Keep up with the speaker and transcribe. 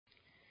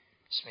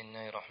بسم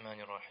الله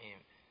الرحمن الرحیم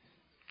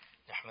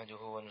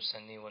نحمده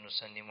ونصلي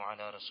ونسلم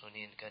على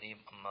رسوله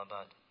الكریم اما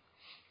بعد.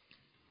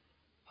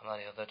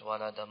 ہمارے حضرت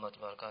والا دامت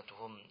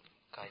برکاتہم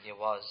کا یہ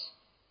واعظ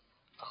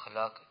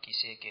اخلاق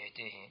کسے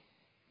کہتے ہیں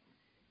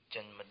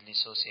چند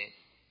مجلسوں سے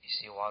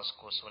اسی واعظ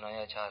کو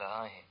سنایا جا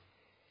رہا ہے.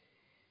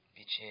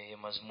 پیچھے یہ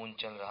مضمون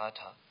چل رہا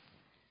تھا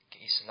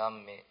کہ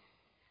اسلام میں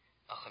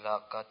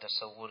اخلاق کا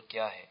تصور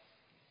کیا ہے،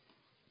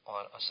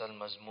 اور اصل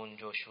مضمون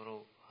جو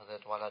شروع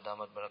حضرت والا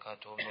دامت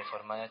برکاتہم نے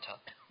فرمایا تھا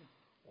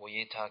وہ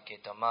یہ تھا کہ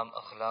تمام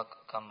اخلاق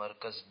کا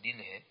مرکز دل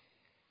ہے.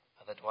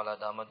 حضرت والا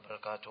دامت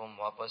برکاتہم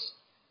واپس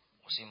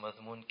اسی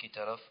مضمون کی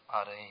طرف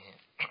آ رہے ہیں.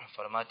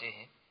 فرماتے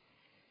ہیں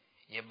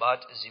یہ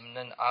بات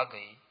ضمناً آ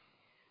گئی،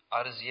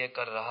 عرض یہ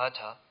کر رہا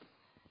تھا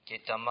کہ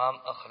تمام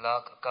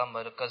اخلاق کا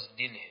مرکز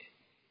دل ہے،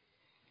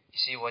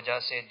 اسی وجہ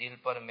سے دل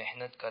پر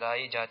محنت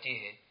کرائی جاتی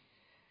ہے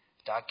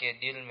تاکہ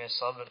دل میں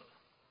صبر،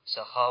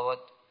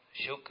 سخاوت،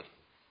 شکر،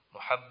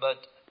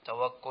 محبت،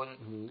 توکل.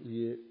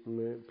 یہ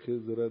میں پھر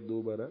ذرا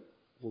دوبارہ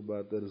وہ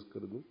بات عرض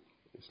کر دوں،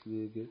 اس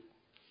لیے کہ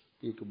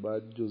ایک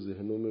بات جو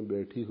ذہنوں میں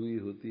بیٹھی ہوئی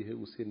ہوتی ہے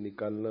اسے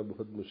نکالنا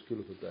بہت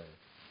مشکل ہوتا ہے.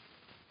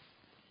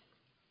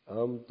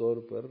 عام طور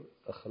پر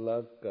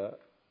اخلاق کا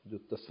جو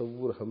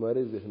تصور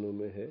ہمارے ذہنوں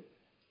میں ہے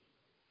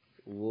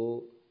وہ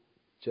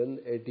چند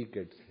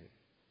ایٹیکیٹس ہیں،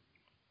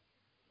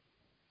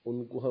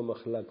 ان کو ہم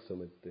اخلاق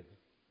سمجھتے ہیں.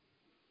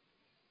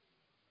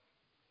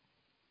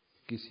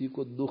 کسی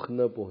کو دکھ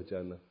نہ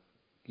پہنچانا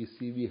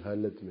کسی بھی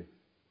حالت میں،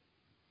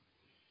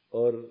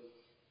 اور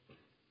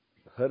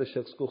ہر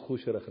شخص کو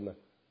خوش رکھنا،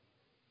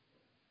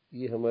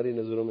 یہ ہماری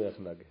نظروں میں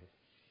اخلاق ہے.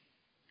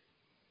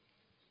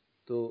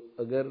 تو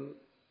اگر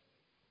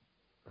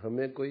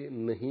ہمیں کوئی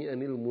نہیں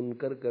انل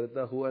منکر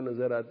کرتا ہوا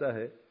نظر آتا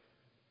ہے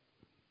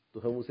تو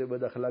ہم اسے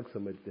بد اخلاق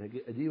سمجھتے ہیں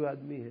کہ عجیب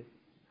آدمی ہے،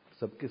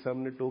 سب کے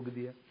سامنے ٹوک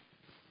دیا.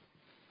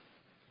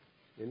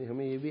 یعنی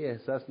ہمیں یہ بھی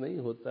احساس نہیں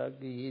ہوتا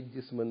کہ یہ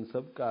جس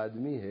منصب کا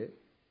آدمی ہے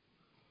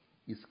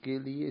اس کے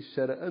لیے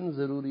شرعاً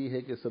ضروری ہے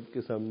کہ سب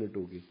کے سامنے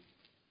ٹوکے.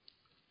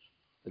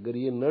 اگر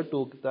یہ نہ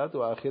ٹوکتا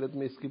تو آخرت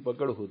میں اس کی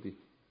پکڑ ہوتی.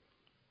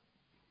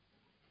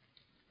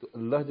 تو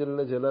اللہ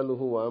جل جلالہ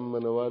وعم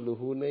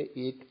نوالہ نے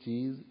ایک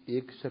چیز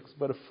ایک شخص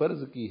پر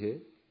فرض کی ہے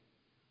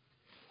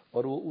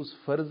اور وہ اس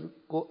فرض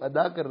کو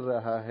ادا کر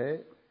رہا ہے،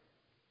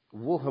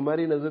 وہ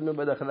ہماری نظر میں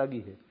بد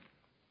اخلاقی ہے.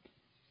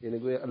 یعنی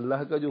کہ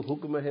اللہ کا جو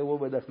حکم ہے وہ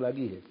بد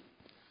اخلاقی ہے،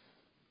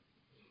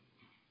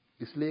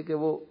 اس لیے کہ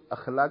وہ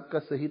اخلاق کا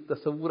صحیح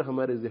تصور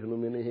ہمارے ذہنوں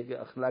میں نہیں ہے کہ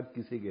اخلاق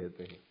کسے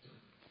کہتے ہیں.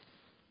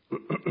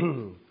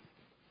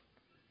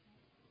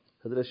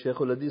 حضرت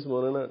شیخ الحدیث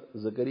مولانا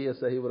زکریا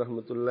صاحب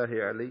رحمۃ اللہ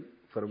علیہ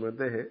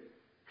فرماتے ہیں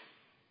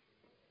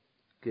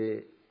کہ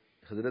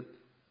حضرت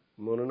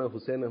مولانا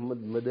حسین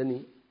احمد مدنی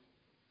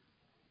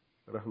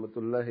رحمۃ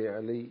اللہ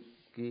علیہ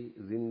کی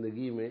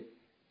زندگی میں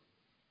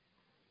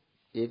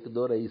ایک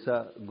دور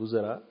ایسا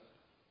گزرا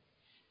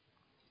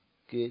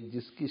کہ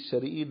جس کی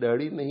شرعی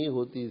داڑھی نہیں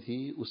ہوتی تھی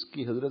اس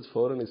کی حضرت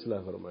فوراً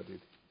اصلاح فرماتی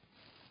تھی.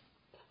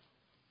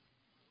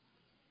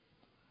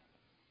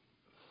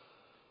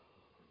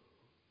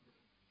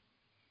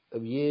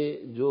 اب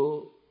یہ جو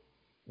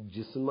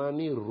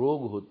جسمانی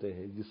روگ ہوتے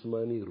ہیں،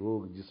 جسمانی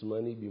روگ،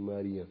 جسمانی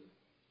بیماریاں،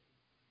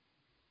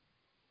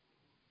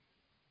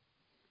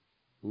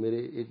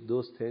 میرے ایک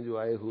دوست ہیں جو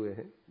آئے ہوئے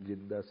ہیں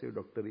جدہ سے،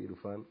 ڈاکٹر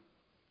عرفان.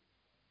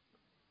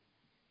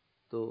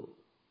 تو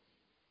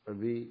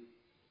ابھی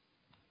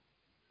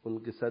ان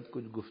کے ساتھ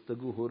کچھ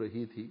گفتگو ہو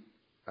رہی تھی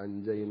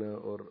انجائنا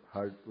اور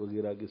ہارٹ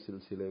وغیرہ کے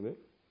سلسلے میں.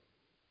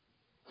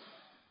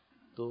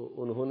 تو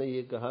انہوں نے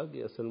یہ کہا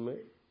کہ اصل میں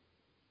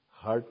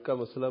ہارٹ کا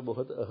مسئلہ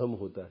بہت اہم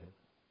ہوتا ہے،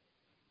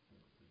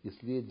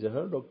 اس لیے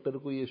جہاں ڈاکٹر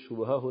کو یہ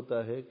شبہ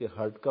ہوتا ہے کہ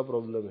ہارٹ کا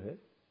پرابلم ہے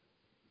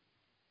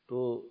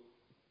تو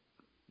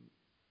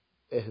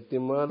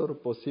احتمال اور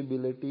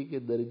پاسبلٹی کے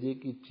درجے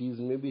کی چیز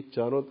میں بھی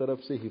چاروں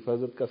طرف سے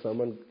حفاظت کا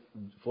سامان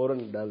فوراً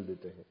ڈال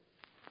دیتے ہیں.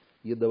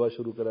 یہ دوا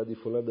شروع کرا دی،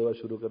 فلاں دوا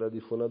شروع کرا دی،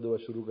 فلاں دوا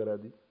شروع کرا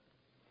دی.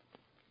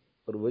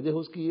 اور وجہ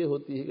اس کی یہ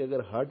ہوتی ہے کہ اگر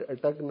ہارٹ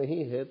اٹیک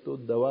نہیں ہے تو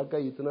دوا کا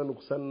اتنا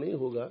نقصان نہیں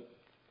ہوگا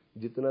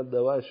جتنا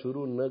دوا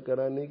شروع نہ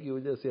کرانے کی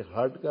وجہ سے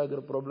ہارٹ کا اگر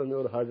پرابلم ہے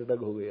اور ہارٹ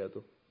اٹیک ہو گیا تو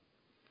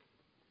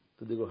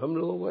دیکھو ہم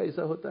لوگوں کو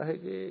ایسا ہوتا ہے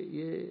کہ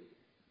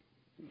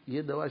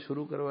یہ دوا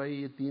شروع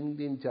کروائی، یہ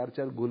 3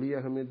 4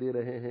 گولیاں ہمیں دے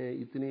رہے ہیں،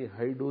 اتنی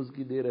ہائی ڈوز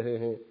کی دے رہے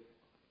ہیں،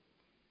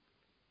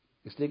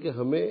 اس لیے کہ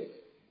ہمیں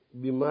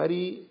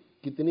بیماری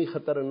کتنی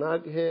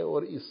خطرناک ہے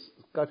اور اس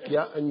کا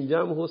کیا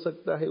انجام ہو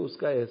سکتا ہے اس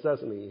کا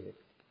احساس نہیں ہے،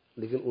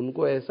 لیکن ان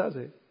کو احساس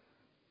ہے.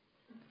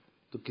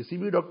 تو کسی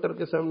بھی ڈاکٹر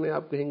کے سامنے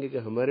آپ کہیں گے کہ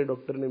ہمارے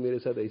ڈاکٹر نے میرے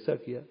ساتھ ایسا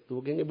کیا تو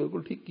وہ کہیں گے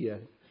بالکل ٹھیک کیا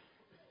ہے.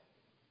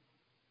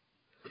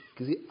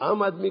 کسی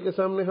عام آدمی کے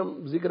سامنے ہم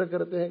ذکر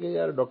کرتے ہیں کہ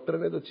یار ڈاکٹر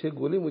نے تو 6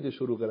 گولی مجھے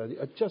شروع کرا دی.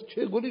 اچھا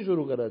 6 گولی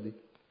شروع کرا دی؟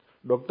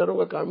 ڈاکٹروں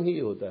کا کام ہی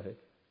یہ ہوتا ہے،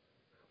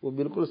 وہ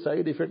بالکل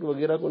سائیڈ ایفیکٹ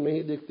وغیرہ کو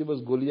نہیں دیکھتے،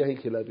 بس گولیاں ہی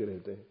کھلاتے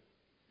رہتے ہیں.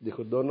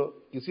 دیکھو دونوں،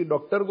 کسی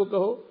ڈاکٹر کو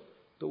کہو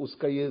تو اس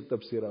کا یہ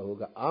تبصرہ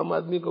ہوگا، عام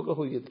آدمی کو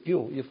کہو یہ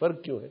کیوں، یہ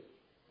فرق کیوں ہے؟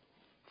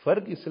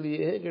 فرق اس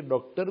لیے ہے کہ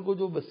ڈاکٹر کو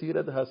جو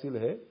بصیرت حاصل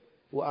ہے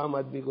وہ عام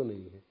آدمی کو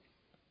نہیں ہے.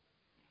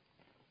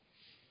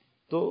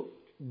 تو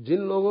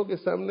جن لوگوں کے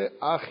سامنے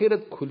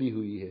آخرت کھلی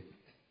ہوئی ہے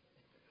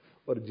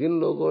اور جن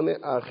لوگوں نے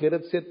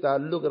آخرت سے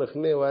تعلق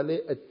رکھنے والے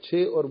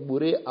اچھے اور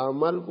برے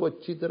اعمال کو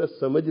اچھی طرح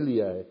سمجھ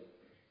لیا ہے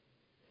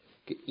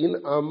کہ ان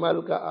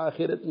اعمال کا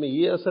آخرت میں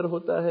یہ اثر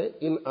ہوتا ہے،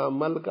 ان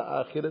اعمال کا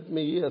آخرت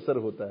میں یہ اثر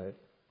ہوتا ہے،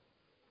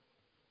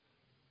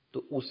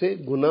 تو اسے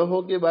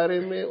گناہوں کے بارے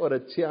میں اور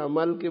اچھے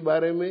اعمال کے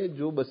بارے میں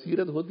جو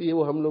بصیرت ہوتی ہے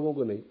وہ ہم لوگوں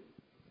کو نہیں۔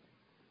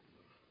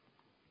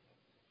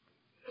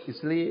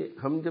 اس لیے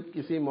ہم جب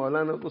کسی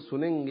مولانا کو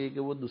سنیں گے کہ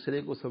وہ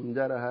دوسرے کو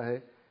سمجھا رہا ہے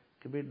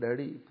کہ بھئی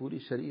داڑھی پوری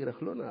شرعی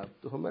رکھ لو نا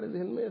آپ، تو ہمارے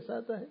ذہن میں ایسا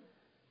آتا ہے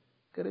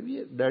کہ ابھی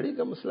یہ داڑھی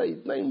کا مسئلہ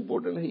اتنا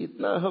امپورٹنٹ ہے،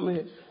 اتنا اہم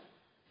ہے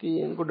کہ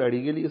یہ ان کو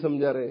داڑھی کے لیے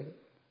سمجھا رہے ہیں۔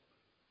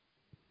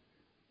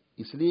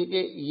 اس لیے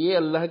کہ یہ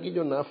اللہ کی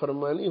جو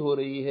نافرمانی ہو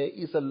رہی ہے،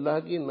 اس اللہ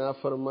کی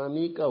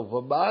نافرمانی کا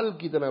وبال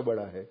کتنا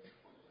بڑا ہے،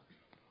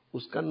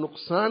 اس کا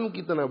نقصان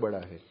کتنا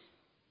بڑا ہے،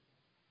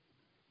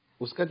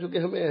 اس کا چونکہ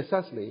ہمیں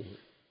احساس نہیں ہے۔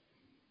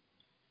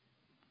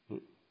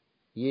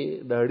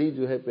 یہ داڑھی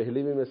جو ہے،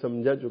 پہلے بھی میں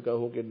سمجھا چکا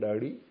ہوں کہ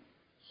داڑھی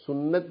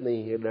سنت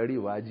نہیں ہے، داڑھی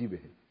واجب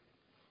ہے،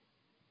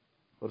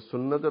 اور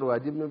سنت اور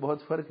واجب میں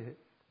بہت فرق ہے۔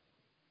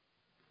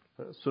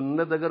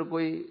 سنت اگر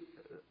کوئی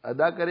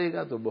ادا کرے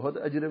گا تو بہت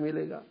اجر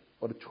ملے گا،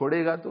 اور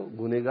چھوڑے گا تو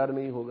گنہگار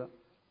نہیں ہوگا،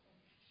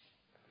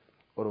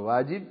 اور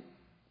واجب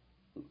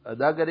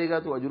ادا کرے گا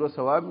تو اجر و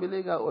ثواب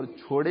ملے گا، اور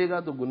چھوڑے گا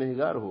تو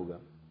گنہگار ہوگا۔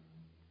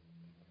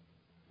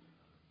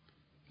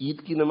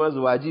 عید کی نماز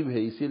واجب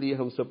ہے، اسی لیے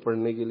ہم سب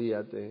پڑھنے کے لیے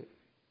آتے ہیں۔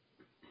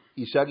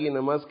 عشاء کی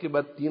نماز کے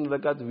بعد 3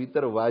 رکعت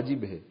وتر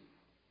واجب ہے،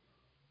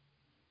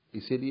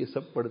 اسی لیے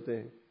سب پڑھتے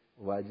ہیں،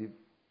 واجب۔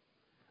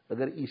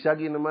 اگر عشاء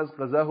کی نماز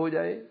قضا ہو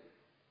جائے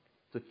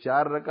تو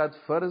 4 رکعت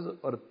فرض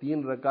اور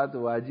 3 رکعت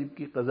واجب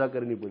کی قضا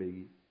کرنی پڑے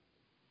گی۔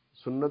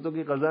 سنتوں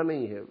کی قضا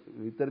نہیں ہے،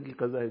 وتر کی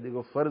قضا ہے۔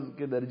 دیکھو فرض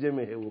کے درجے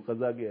میں ہے وہ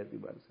قضا کے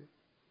اعتبار سے۔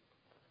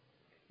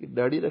 یہ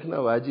داڑھی رکھنا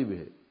واجب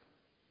ہے،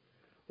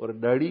 اور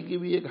داڑھی کی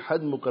بھی ایک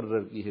حد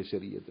مقرر کی ہے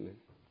شریعت نے۔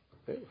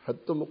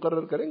 حد تو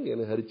مقرر کریں گے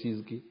نا ہر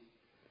چیز کی۔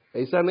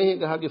 ایسا نہیں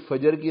کہا کہ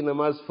فجر کی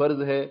نماز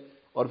فرض ہے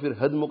اور پھر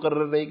حد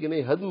مقرر نہیں کی،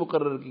 نہیں، حد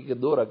مقرر کی کہ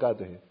 2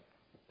 رکعت ہیں۔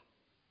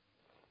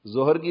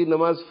 ظہر کی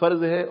نماز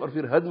فرض ہے اور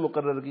پھر حد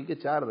مقرر کی کہ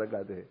 4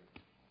 رکعت ہے۔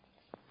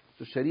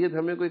 تو شریعت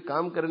ہمیں کوئی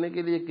کام کرنے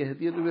کے لیے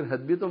کہتی ہے تو پھر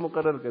حد بھی تو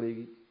مقرر کرے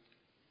گی۔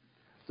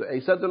 تو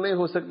ایسا تو نہیں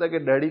ہو سکتا کہ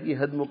داڑھی کی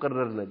حد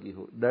مقرر نہ کی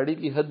ہو، داڑھی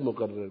کی حد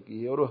مقرر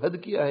کی ہے، اور وہ حد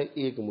کیا ہے؟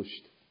 1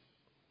 مشت۔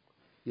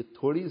 یہ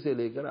تھوڑی سے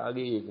لے کر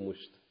آگے 1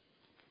 مشت،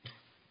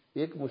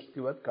 1 مشت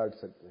کے بعد کاٹ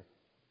سکتے ہیں۔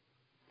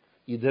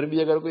 ادھر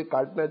بھی اگر کوئی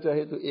کاٹنا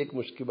چاہے تو 1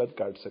 مشت کے بعد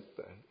کاٹ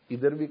سکتا ہے،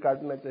 ادھر بھی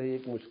کاٹنا چاہے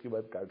 1 مشت کے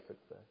بعد کاٹ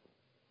سکتا ہے۔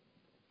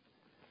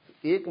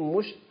 1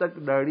 مشت تک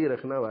داڑھی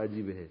رکھنا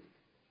واجب ہے۔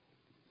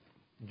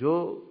 جو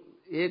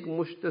 1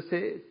 مشت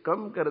سے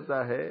کم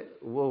کرتا ہے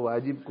وہ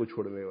واجب کو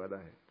چھوڑنے والا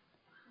ہے،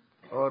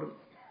 اور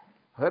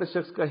ہر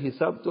شخص کا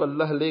حساب تو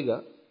اللہ لے گا۔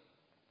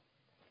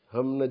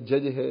 ہم نہ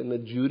جج ہے نہ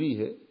جیوری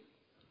ہے،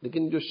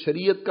 لیکن جو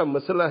شریعت کا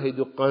مسئلہ ہے،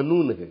 جو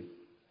قانون ہے،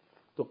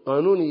 تو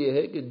قانون یہ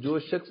ہے کہ جو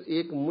شخص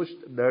 1 مشت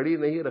داڑھی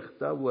نہیں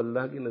رکھتا وہ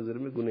اللہ کی نظر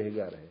میں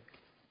گنہگار ہے۔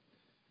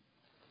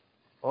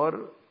 اور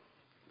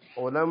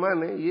علماء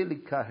نے یہ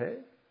لکھا ہے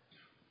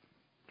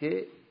کہ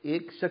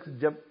ایک شخص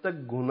جب تک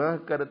گناہ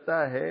کرتا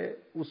ہے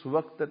اس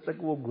وقت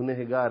تک وہ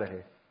گنہگار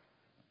ہے۔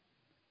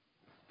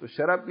 تو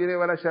شراب پینے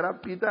والا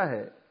شراب پیتا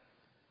ہے،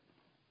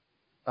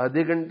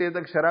 آدھے گھنٹے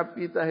تک شراب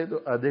پیتا ہے تو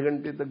آدھے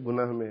گھنٹے تک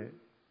گناہ میں ہے۔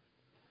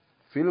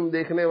 فلم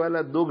دیکھنے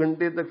والا 2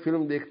 گھنٹے تک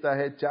فلم دیکھتا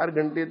ہے، 4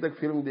 گھنٹے تک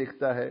فلم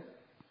دیکھتا ہے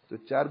تو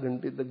 4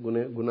 گھنٹے تک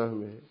گناہ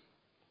میں ہے۔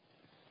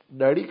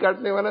 داڑھی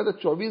کاٹنے والا تو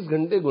 24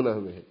 گھنٹے گناہ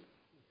میں ہے۔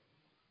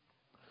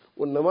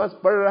 وہ نماز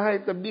پڑھ رہا ہے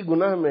تب بھی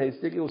گناہ میں ہے،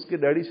 اس لیے کہ اس کی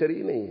داڑھی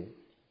شرعی نہیں ہے۔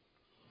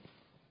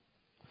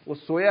 وہ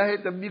سویا ہے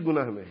تب بھی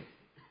گناہ میں ہے۔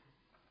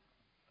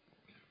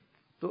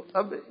 تو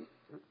اب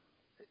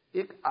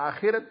ایک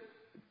آخرت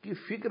کی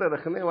فکر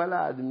رکھنے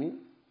والا آدمی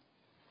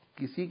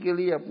کسی کے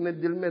لیے اپنے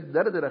دل میں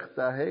درد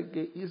رکھتا ہے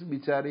کہ اس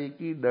بیچارے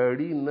کی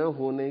داڑھی نہ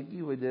ہونے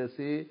کی وجہ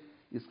سے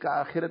اس کا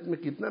آخرت میں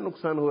کتنا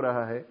نقصان ہو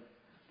رہا ہے،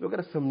 تو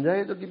اگر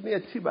سمجھائے تو کتنی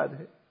اچھی بات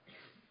ہے۔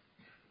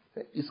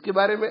 اس کے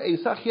بارے میں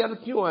ایسا خیال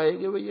کیوں آئے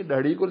کہ وہ یہ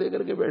داڑھی کو لے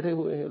کر کے بیٹھے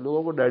ہوئے ہیں،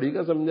 لوگوں کو داڑھی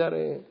کا سمجھا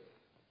رہے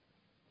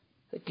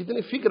ہیں،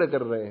 کتنی فکر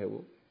کر رہے ہیں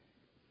وہ۔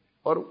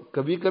 اور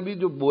کبھی کبھی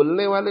جو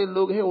بولنے والے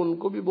لوگ ہیں ان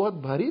کو بھی بہت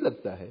بھاری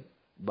لگتا ہے،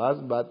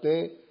 بعض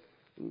باتیں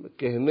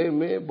کہنے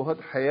میں بہت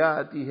حیا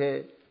آتی ہے،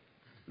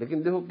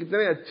 لیکن دیکھو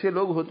کتنے اچھے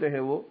لوگ ہوتے ہیں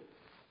وہ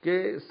کہ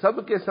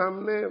سب کے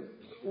سامنے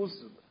اس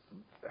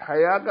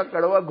حیا کا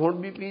کڑوا گھونٹ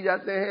بھی پی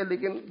جاتے ہیں،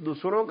 لیکن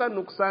دوسروں کا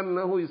نقصان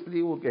نہ ہو اس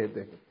لیے وہ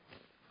کہتے ہیں۔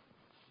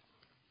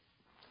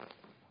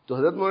 تو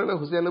حضرت مولانا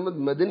حسین احمد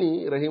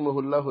مدنی رحمہ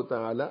اللہ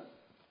تعالی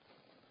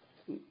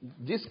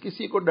جس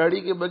کسی کو داڑھی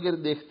کے بغیر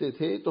دیکھتے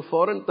تھے تو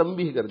فوراً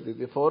تنبیہ کرتے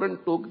تھے، فوراً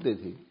ٹوکتے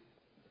تھے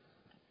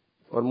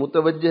اور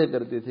متوجہ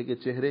کرتے تھے کہ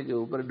چہرے کے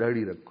اوپر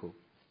داڑھی رکھو۔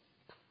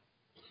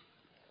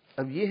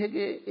 اب یہ ہے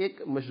کہ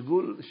ایک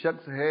مشغول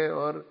شخص ہے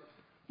اور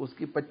اس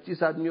کی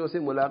 25 آدمیوں سے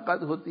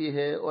ملاقات ہوتی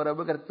ہے، اور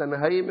اب اگر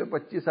تنہائی میں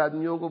 25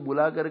 آدمیوں کو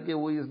بلا کر کے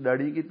وہ اس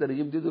داڑھی کی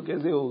ترغیب دی تو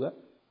کیسے ہوگا؟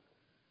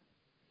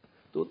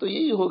 تو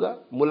یہی ہوگا.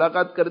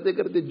 ملاقات کرتے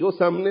کرتے جو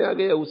سامنے آ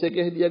گیا اسے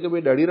کہہ دیا کہ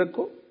بھائی داڑھی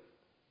رکھو,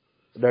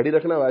 داڑھی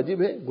رکھنا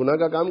واجب ہے, گناہ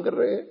کا کام کر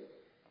رہے ہیں.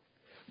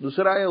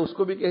 دوسرا ہے اس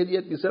کو بھی کہہ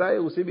دیا, تیسرا ہے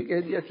اسے بھی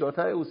کہہ دیا,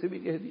 چوتھا ہے اسے بھی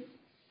کہہ دیا.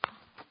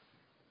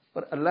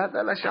 اور اللہ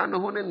تعالی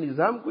شانہ نے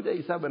نظام کچھ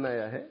ایسا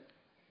بنایا ہے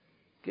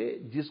کہ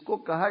جس کو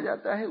کہا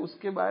جاتا ہے اس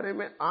کے بارے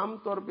میں عام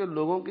طور پہ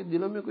لوگوں کے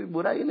دلوں میں کوئی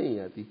برائی نہیں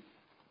آتی.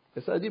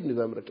 ایسا عجیب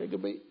نظام رکھا ہے کہ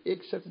بھئی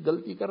ایک شخص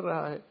غلطی کر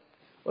رہا ہے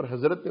اور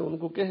حضرت نے ان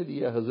کو کہہ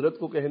دیا, حضرت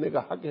کو کہنے کا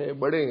حق ہے,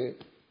 بڑے ہیں.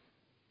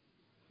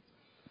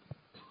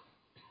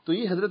 تو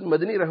یہ حضرت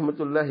مدنی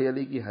رحمت اللہ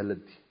علیہ کی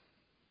حالت تھی.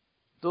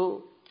 تو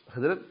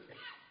حضرت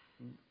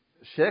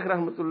شیخ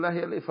رحمت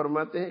اللہ علیہ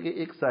فرماتے ہیں کہ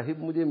ایک صاحب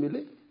مجھے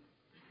ملے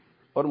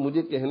اور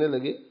مجھے کہنے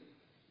لگے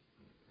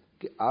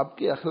کہ آپ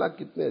کے اخلاق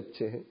کتنے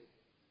اچھے ہیں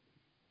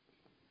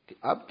کہ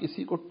آپ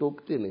کسی کو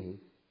ٹوکتے نہیں.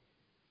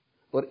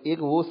 اور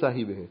ایک وہ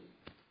صاحب ہیں,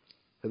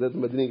 حضرت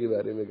مدنی کے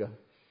بارے میں کہا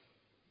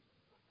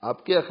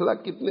آپ کے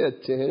اخلاق کتنے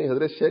اچھے ہیں.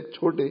 حضرت شیخ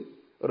چھوٹے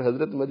اور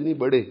حضرت مدنی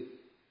بڑے,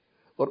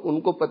 اور ان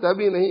کو پتہ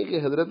بھی نہیں کہ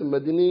حضرت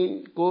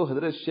مدنی کو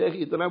حضرت شیخ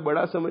اتنا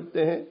بڑا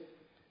سمجھتے ہیں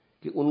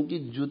کہ ان کی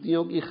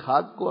جوتیوں کی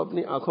خاک کو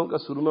اپنی آنکھوں کا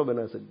سرما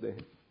بنا سکتے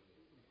ہیں.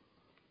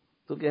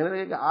 تو کہنے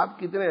لگے کہ آپ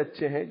کتنے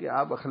اچھے ہیں کہ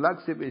آپ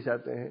اخلاق سے پیش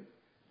آتے ہیں.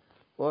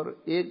 اور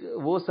ایک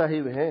وہ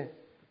صاحب ہیں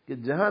کہ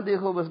جہاں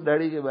دیکھو بس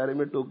داڑھی کے بارے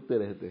میں ٹوکتے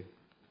رہتے ہیں.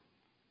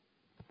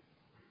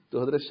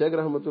 تو حضرت شیخ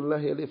رحمت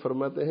اللہ علیہ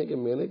فرماتے ہیں کہ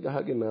میں نے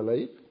کہا کہ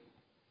نالائق,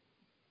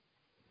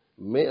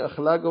 میں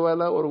اخلاق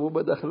والا اور وہ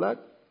بد اخلاق,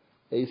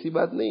 ایسی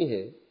بات نہیں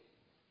ہے.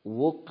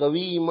 وہ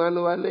قوی ایمان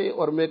والے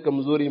اور میں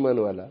کمزور ایمان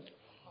والا.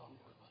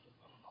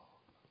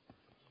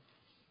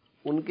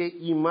 ان کے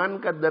ایمان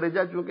کا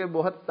درجہ چونکہ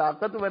بہت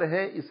طاقتور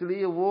ہے, اس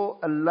لیے وہ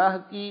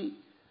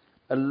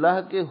اللہ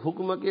کے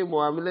حکم کے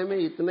معاملے میں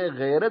اتنے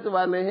غیرت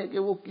والے ہیں کہ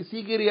وہ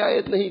کسی کی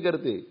رعایت نہیں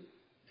کرتے.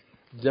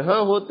 جہاں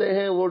ہوتے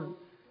ہیں وہ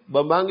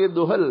ببانگے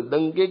دوہل,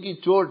 ڈنکے کی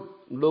چوٹ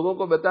لوگوں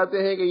کو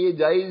بتاتے ہیں کہ یہ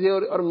جائز ہے,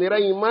 اور میرا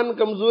ایمان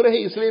کمزور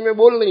ہے اس لیے میں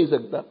بول نہیں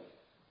سکتا.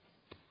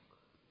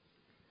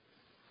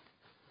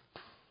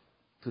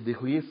 تو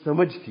دیکھو یہ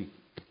سمجھ تھی.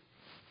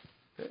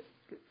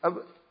 اب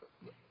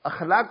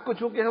اخلاق کو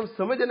چونکہ ہم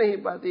سمجھ نہیں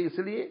پاتے, اس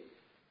لیے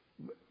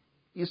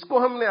اس کو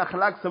ہم نے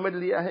اخلاق سمجھ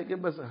لیا ہے کہ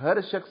بس ہر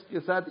شخص کے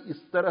ساتھ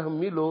اس طرح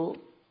ملو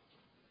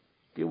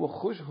کہ وہ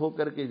خوش ہو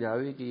کر کے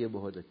جاوے کہ یہ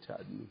بہت اچھا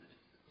آدمی ہے.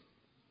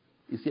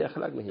 اسی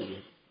اخلاق نہیں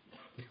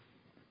کہتے,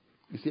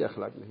 اسی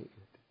اخلاق نہیں کہتے.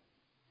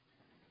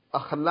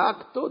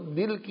 اخلاق تو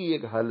دل کی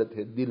ایک حالت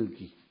ہے, دل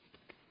کی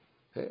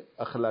ہے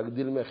اخلاق.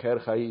 دل میں خیر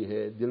خواہی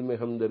ہے, دل میں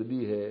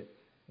ہمدردی ہے,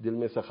 دل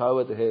میں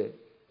سخاوت ہے.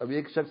 اب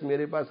ایک شخص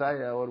میرے پاس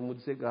آیا اور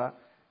مجھ سے کہا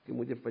کہ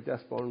مجھے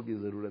 50 پاؤنڈ کی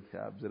ضرورت ہے,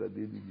 آپ ذرا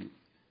دے دیجیے.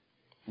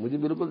 مجھے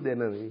بالکل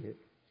دینا نہیں ہے,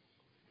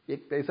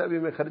 ایک پیسہ بھی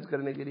میں خرچ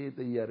کرنے کے لیے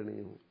تیار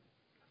نہیں ہوں,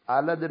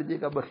 اعلیٰ درجے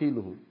کا بخیل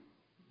ہوں.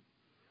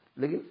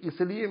 لیکن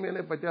اس لیے میں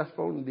نے 50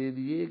 پاؤنڈ دے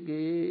دیے کہ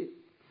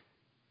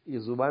یہ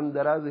زبان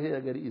دراز ہے,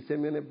 اگر اسے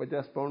میں نے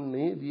 50 پاؤنڈ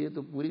نہیں دیے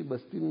تو پوری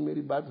بستی میں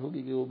میری بات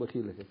ہوگی کہ وہ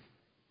بخیل ہے.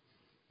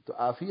 تو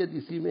عافیت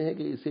اسی میں ہے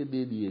کہ اسے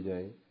دے دیے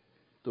جائیں.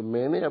 تو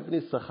میں نے اپنی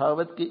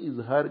سخاوت کے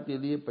اظہار کے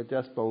لیے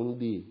 50 پاؤنڈ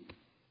دیے.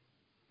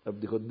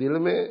 اب دیکھو دل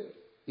میں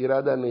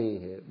ارادہ نہیں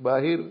ہے,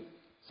 باہر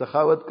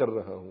سخاوت کر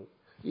رہا ہوں.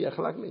 یہ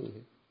اخلاق نہیں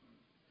ہے,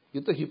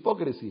 یہ تو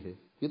ہپوکریسی ہے,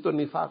 یہ تو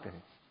نفاق ہے.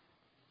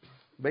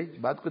 بھائی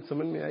بات کچھ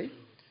سمجھ میں آئی؟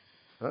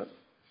 ہاں.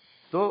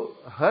 تو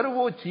ہر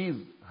وہ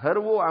چیز, ہر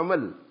وہ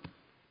عمل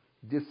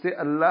جس سے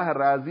اللہ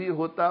راضی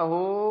ہوتا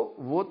ہو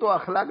وہ تو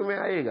اخلاق میں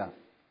آئے گا,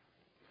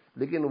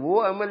 لیکن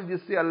وہ عمل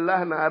جس سے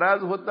اللہ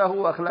ناراض ہوتا ہو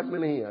وہ اخلاق میں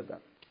نہیں آتا.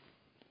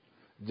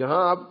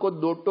 جہاں آپ کو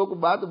دو ٹوک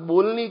بات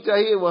بولنی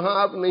چاہیے وہاں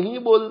آپ نہیں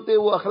بولتے,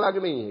 وہ اخلاق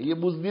نہیں ہے, یہ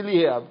بزدلی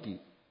ہے آپ کی,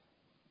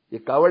 یہ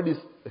کاوڑ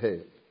ہے.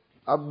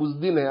 آپ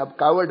بزدل ہیں, آپ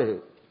کاوڑ ہے.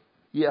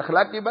 یہ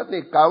اخلاق کی بات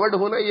نہیں. کاوڑ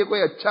ہونا یہ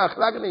کوئی اچھا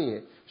اخلاق نہیں ہے.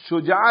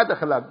 شجاعت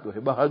اخلاق تو ہے,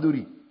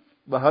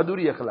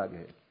 بہادری اخلاق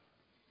ہے.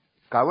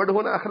 کاوڑ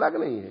ہونا اخلاق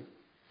نہیں ہے.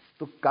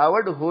 تو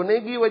کاوڑ ہونے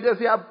کی وجہ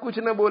سے آپ کچھ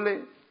نہ بولے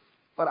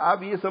اور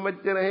آپ یہ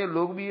سمجھتے رہیں,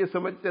 لوگ بھی یہ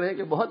سمجھتے رہیں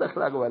کہ بہت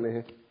اخلاق والے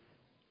ہیں,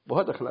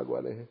 بہت اخلاق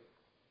والے ہیں.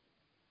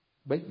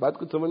 بھائی بات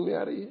کو سمجھ میں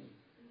آ رہی ہے؟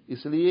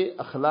 اس لیے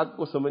اخلاق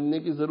کو سمجھنے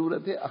کی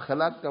ضرورت ہے.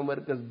 اخلاق کا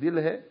مرکز دل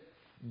ہے,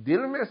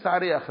 دل میں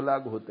سارے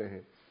اخلاق ہوتے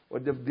ہیں, اور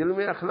جب دل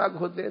میں اخلاق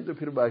ہوتے ہیں تو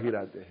پھر باہر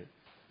آتے ہیں.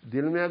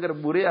 دل میں اگر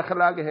برے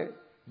اخلاق ہیں,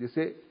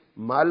 جیسے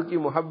مال کی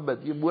محبت,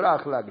 یہ برا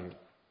اخلاق ہے,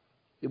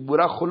 یہ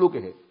برا خلق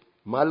ہے,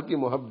 مال کی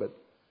محبت.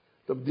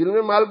 تو دل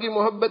میں مال کی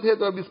محبت ہے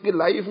تو اب اس کی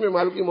لائف میں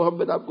مال کی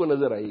محبت آپ کو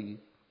نظر آئے گی.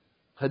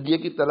 ہدیے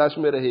کی تلاش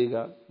میں رہے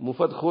گا,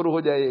 مفت خور ہو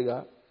جائے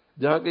گا,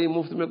 جہاں کہیں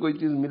مفت میں کوئی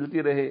چیز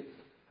ملتی رہے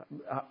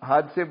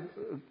ہاتھ سے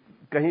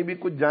کہیں بھی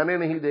کچھ جانے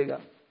نہیں دے گا.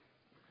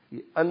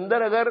 یہ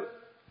اندر اگر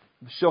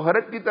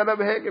شہرت کی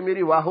طلب ہے کہ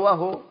میری واہ واہ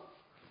ہو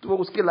تو وہ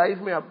اس کی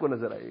لائف میں آپ کو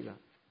نظر آئے گا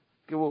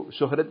کہ وہ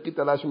شہرت کی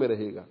تلاش میں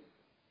رہے گا.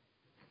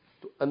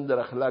 تو اندر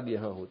اخلاق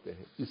یہاں ہوتے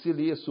ہیں. اسی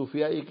لیے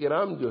صوفیاء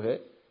کرام جو ہے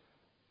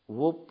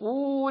وہ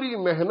پوری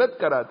محنت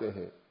کراتے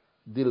ہیں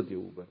دل کے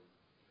اوپر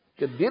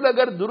کہ دل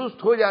اگر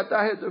درست ہو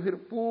جاتا ہے تو پھر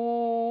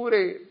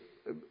پورے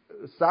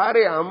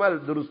سارے عمل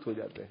درست ہو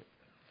جاتے ہیں.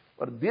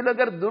 اور دل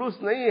اگر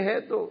درست نہیں ہے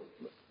تو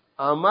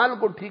اعمال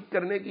کو ٹھیک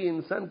کرنے کی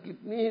انسان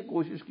کتنی ہی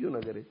کوشش کیوں نہ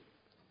کرے.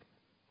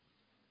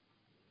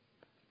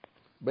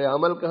 بھائی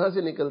عمل کہاں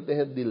سے نکلتے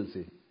ہیں؟ دل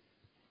سے.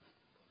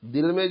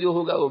 دل میں جو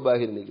ہوگا وہ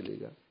باہر نکلے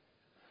گا.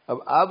 اب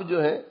آپ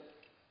جو ہے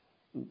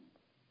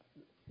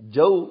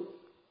جو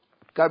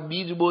کا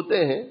بیج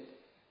بوتے ہیں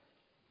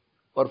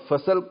اور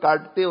فصل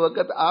کاٹتے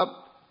وقت آپ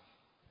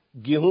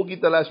گیہوں کی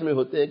تلاش میں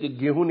ہوتے ہیں کہ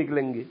گیہوں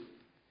نکلیں گے،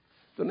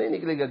 تو نہیں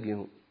نکلے گا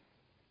گیہوں.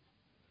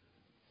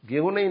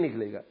 گیہوں نہیں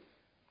نکلے گا.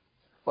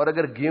 اور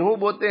اگر گیہوں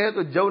بوتے ہیں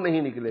تو جو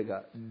نہیں نکلے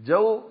گا.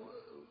 جو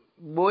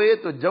بوئے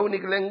تو جو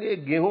نکلیں گے،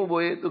 گیہوں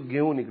بوئے تو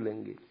گیہوں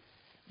نکلیں گے.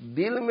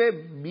 دل میں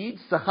بیج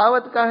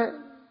سخاوت کا ہے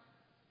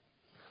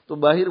تو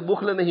باہر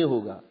بخل نہیں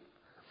ہوگا،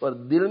 اور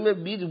دل میں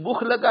بیج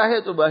بخل کا ہے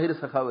تو باہر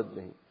سخاوت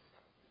نہیں.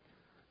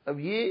 اب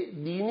یہ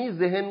دینی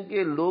ذہن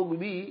کے لوگ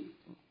بھی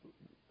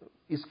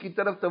اس کی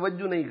طرف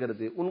توجہ نہیں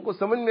کرتے، ان کو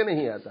سمجھ میں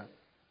نہیں آتا،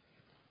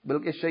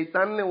 بلکہ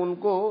شیطان نے ان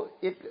کو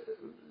ایک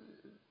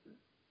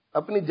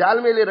اپنی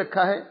جال میں لے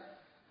رکھا ہے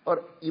اور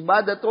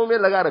عبادتوں میں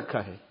لگا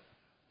رکھا ہے.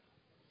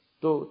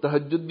 تو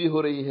تہجد بھی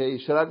ہو رہی ہے،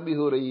 اشراق بھی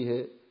ہو رہی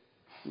ہے،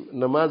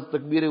 نماز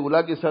تکبیر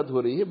اولیٰ کے ساتھ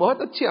ہو رہی ہے،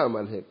 بہت اچھے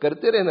اعمال ہے،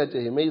 کرتے رہنا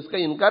چاہیے، میں اس کا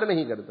انکار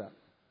نہیں کرتا.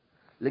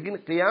 لیکن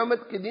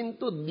قیامت کے دن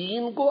تو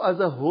دین کو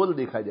ایز اے ہول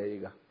دیکھا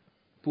جائے گا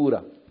پورا.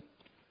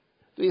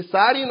 تو یہ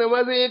ساری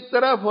نمازیں ایک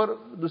طرف اور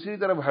دوسری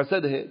طرف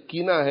حسد ہے،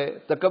 کینہ ہے،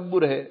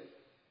 تکبر ہے.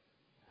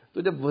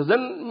 تو جب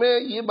وزن میں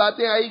یہ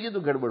باتیں آئے گی تو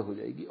گڑبڑ ہو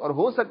جائے گی. اور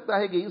ہو سکتا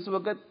ہے کہ اس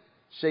وقت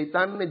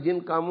شیطان نے جن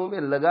کاموں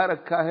میں لگا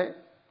رکھا ہے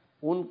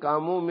ان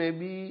کاموں میں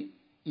بھی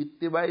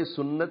اتباع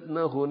سنت نہ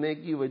ہونے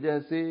کی وجہ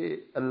سے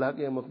اللہ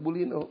کے یہاں مقبول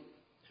ہی نہ ہو،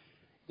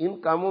 ان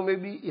کاموں میں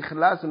بھی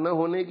اخلاص نہ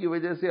ہونے کی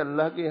وجہ سے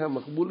اللہ کے یہاں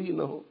مقبول ہی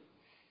نہ ہو.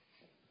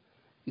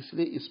 اس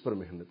لیے اس پر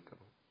محنت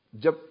کرو.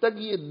 جب تک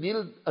یہ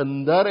دل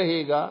اندھا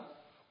رہے گا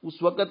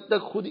اس وقت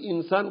تک خود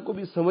انسان کو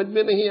بھی سمجھ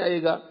میں نہیں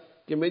آئے گا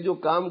کہ میں جو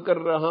کام کر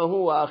رہا ہوں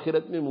وہ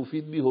آخرت میں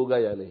مفید بھی ہوگا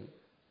یا نہیں.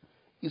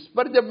 اس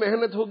پر جب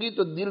محنت ہوگی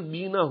تو دل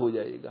بینا ہو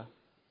جائے گا.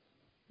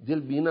 دل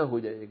بینا ہو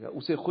جائے گا،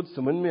 اسے خود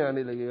سمجھ میں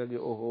آنے لگے گا کہ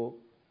اوہو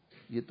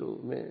یہ تو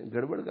میں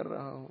گڑبڑ کر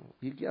رہا ہوں،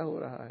 یہ کیا ہو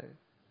رہا ہے،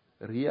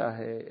 ریا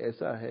ہے،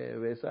 ایسا ہے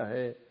ویسا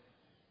ہے.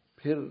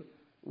 پھر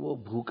وہ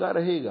بھوکا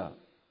رہے گا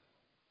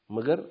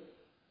مگر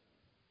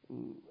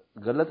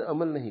غلط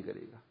عمل نہیں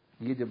کرے گا.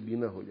 یہ جب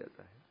بینا ہو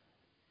جاتا ہے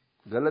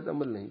غلط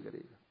عمل نہیں کرے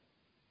گا.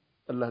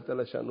 اللہ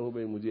تعالیٰ شانہ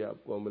بھائی مجھے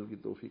آپ کو عمل کی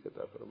توفیق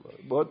عطا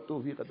فرمائے، بہت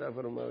توفیق عطا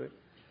فرمائے.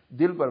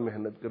 دل پر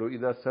محنت کرو.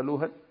 اذا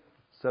صلحت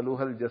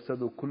صلح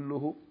الجسد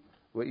کلہ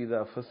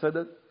واذا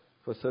فسدت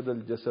فسد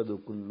الجسد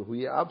کلہ.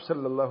 یہ آپ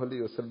صلی اللہ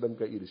علیہ وسلم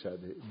کا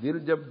ارشاد ہے. دل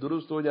جب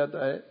درست ہو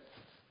جاتا ہے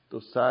تو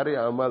سارے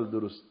اعمال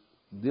درست،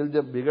 دل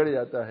جب بگڑ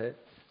جاتا ہے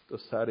تو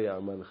سارے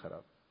اعمال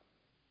خراب.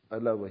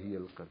 الا وہی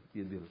القلب،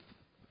 یہ دل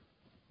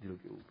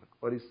کے اوپر.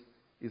 اور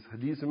اس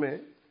حدیث میں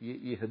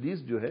یہ حدیث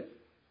جو ہے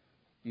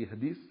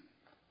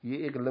یہ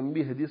ایک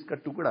لمبی حدیث کا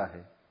ٹکڑا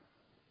ہے.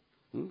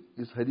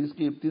 اس حدیث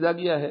کی ابتدا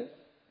کیا ہے؟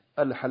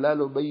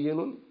 الحلال بین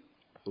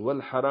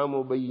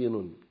والحرام بین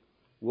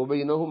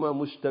وبینہما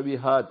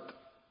مشتبہات.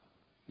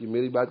 یہ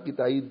میری بات کی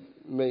تائید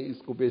میں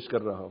اس کو پیش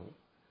کر رہا ہوں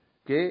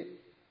کہ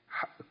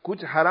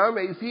کچھ حرام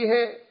ایسی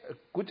ہیں،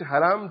 کچھ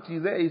حرام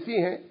چیزیں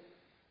ایسی ہیں،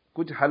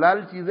 کچھ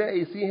حلال چیزیں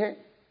ایسی ہیں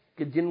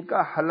کہ جن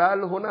کا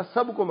حلال ہونا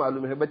سب کو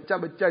معلوم ہے، بچہ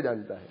بچہ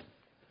جانتا ہے.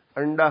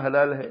 انڈا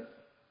حلال ہے،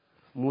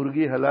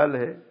 مرغی حلال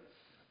ہے،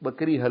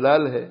 بکری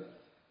حلال ہے،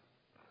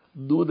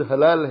 دودھ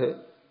حلال ہے.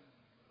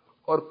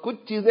 اور کچھ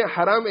چیزیں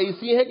حرام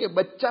ایسی ہیں کہ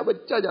بچہ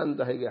بچہ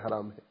جانتا ہے کہ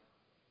حرام ہے.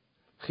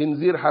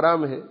 خنزیر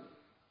حرام ہے،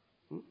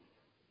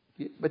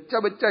 یہ بچہ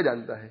بچہ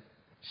جانتا ہے.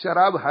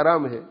 شراب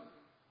حرام ہے.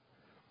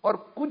 اور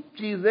کچھ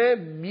چیزیں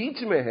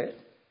بیچ میں ہیں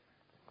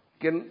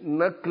کہ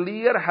نہ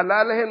کلیئر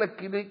حلال ہے نہ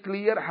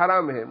کلیئر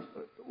حرام ہے،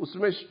 اس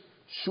میں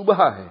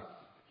شبہ ہے.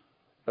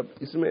 اب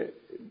اس میں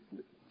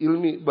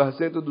علمی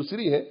بحثیں تو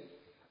دوسری ہیں،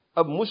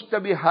 اب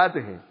مشتبہات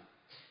ہیں.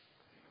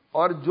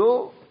 اور جو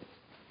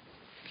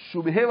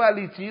شبہ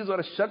والی چیز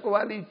اور شک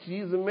والی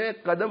چیز میں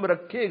قدم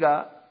رکھے گا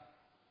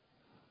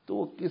تو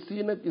وہ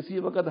کسی نہ کسی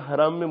وقت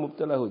حرام میں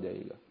مبتلا ہو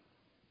جائے گا.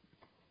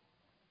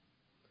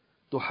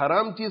 تو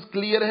حرام چیز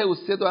کلیئر ہے، اس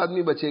سے تو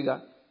آدمی بچے گا.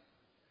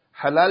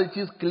 حلال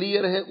چیز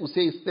کلیئر ہے،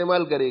 اسے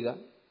استعمال کرے گا،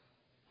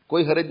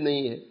 کوئی حرج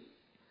نہیں ہے.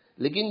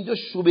 لیکن جو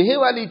شبہ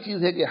والی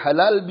چیز ہے کہ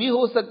حلال بھی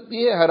ہو سکتی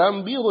ہے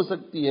حرام بھی ہو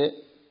سکتی ہے،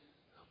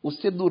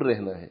 اس سے دور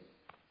رہنا ہے.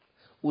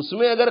 اس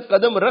میں اگر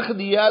قدم رکھ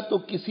دیا تو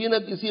کسی نہ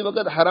کسی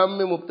وقت حرام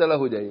میں مبتلا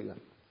ہو جائے گا.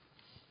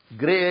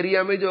 گرے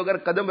ایریا میں جو اگر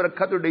قدم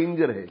رکھا تو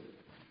ڈینجر ہے.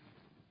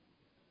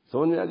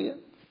 سمجھ میں آ گیا؟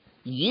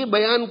 یہ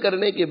بیان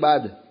کرنے کے بعد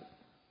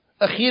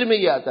اخیر میں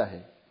یہ آتا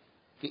ہے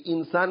کہ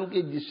انسان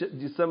کے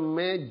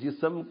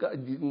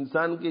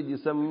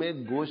جسم میں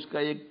گوشت کا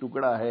ایک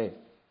ٹکڑا ہے.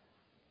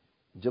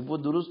 جب وہ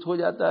درست ہو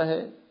جاتا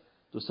ہے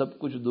تو سب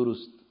کچھ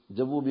درست،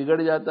 جب وہ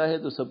بگڑ جاتا ہے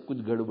تو سب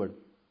کچھ گڑبڑ.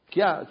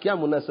 کیا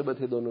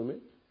مناسبت ہے دونوں میں؟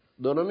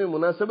 دونوں میں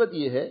مناسبت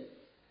یہ ہے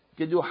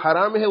کہ جو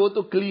حرام ہے وہ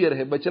تو کلیئر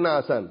ہے، بچنا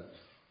آسان.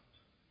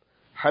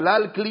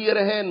 حلال کلیئر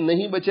ہے،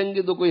 نہیں بچیں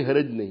گے تو کوئی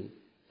حرج نہیں.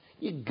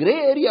 یہ گرے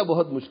ایریا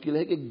بہت مشکل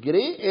ہے کہ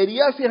گرے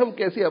ایریا سے ہم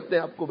کیسے اپنے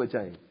آپ کو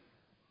بچائیں.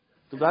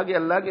 تو کہا کہ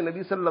اللہ کے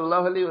نبی صلی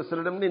اللہ علیہ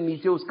وسلم نے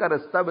نیچے اس کا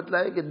رستہ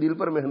بتلایا کہ دل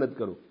پر محنت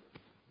کرو.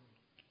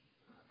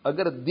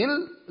 اگر دل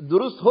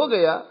درست ہو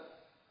گیا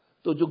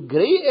تو جو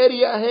گرے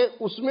ایریا ہے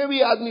اس میں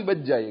بھی آدمی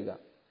بچ جائے گا.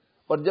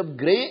 اور جب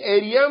گرے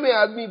ایریا میں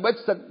آدمی بچ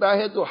سکتا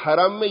ہے تو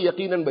حرام میں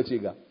یقیناً بچے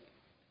گا.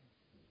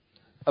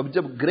 اب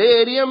جب گرے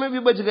ایریا میں بھی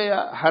بچ گیا،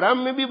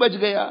 حرام میں بھی بچ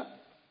گیا،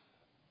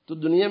 تو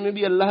دنیا میں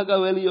بھی اللہ کا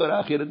ولی اور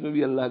آخرت میں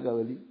بھی اللہ کا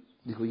ولی.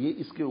 دیکھو یہ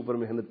اس کے اوپر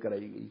محنت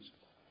کرائی گئی.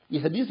 یہ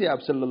حدیث ہے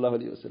آپ صلی اللہ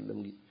علیہ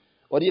وسلم کی.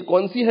 اور یہ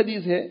کون سی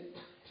حدیث ہے؟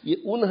 یہ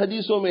ان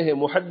حدیثوں میں ہے،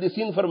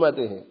 محدثین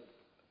فرماتے ہیں،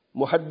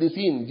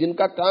 محدثین جن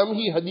کا کام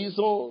ہی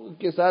حدیثوں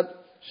کے ساتھ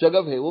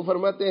شغف ہے، وہ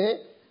فرماتے ہیں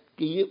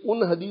کہ یہ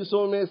ان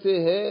حدیثوں میں سے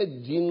ہے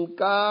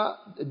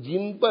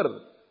جن پر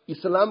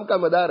اسلام کا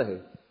مدار ہے.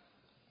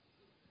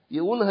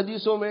 یہ ان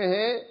حدیثوں میں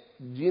ہے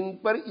جن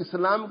پر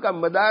اسلام کا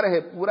مدار ہے،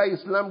 پورا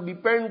اسلام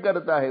ڈیپینڈ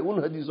کرتا ہے، ان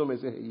حدیثوں میں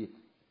سے ہے یہ.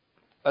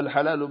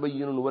 الحلال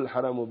بین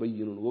والحرام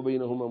بین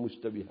وبینہما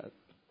مشتبہات.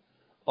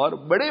 اور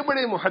بڑے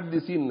بڑے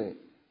محدثین نے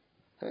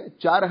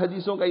 4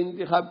 حدیثوں کا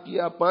انتخاب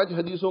کیا، 5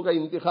 حدیثوں کا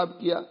انتخاب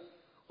کیا،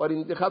 اور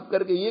انتخاب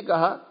کر کے یہ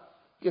کہا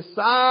کہ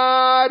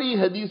ساری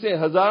حدیثیں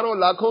ہزاروں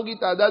لاکھوں کی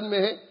تعداد میں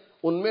ہیں،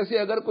 ان میں سے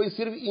اگر کوئی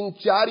صرف ان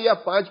 4 یا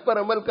 5 پر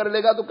عمل کر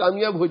لے گا تو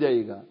کامیاب ہو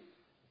جائے گا.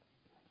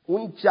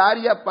 ان 4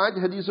 یا 5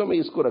 حدیثوں میں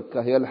اس کو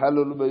رکھا ہے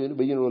الحلال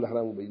بین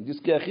والحرام بین، جس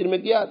کے آخر میں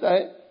کیا آتا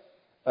ہے؟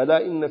 الا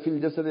ان فی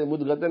الجسد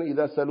مضغۃ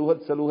اذا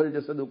صلحت صلح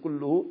الجسد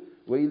كله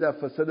واذا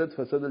فسدت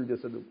فسد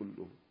الجسد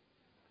كله.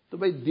 تو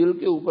بھائی دل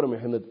کے اوپر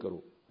محنت کرو،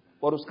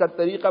 اور اس کا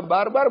طریقہ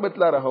بار بار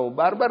بتلا رہا ہوں،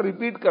 بار بار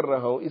ریپیٹ کر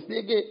رہا ہوں، اس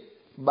لیے کہ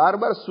بار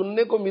بار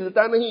سننے کو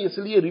ملتا نہیں، اس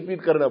لیے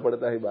ریپیٹ کرنا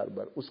پڑتا ہے بار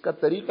بار. اس کا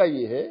طریقہ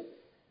یہ ہے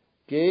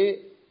کہ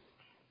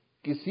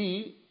کسی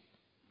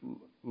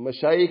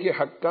مشائخ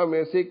حقہ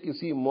میں سے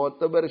کسی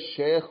معتبر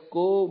شیخ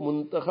کو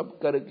منتخب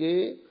کر کے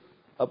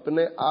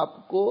اپنے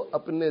آپ کو،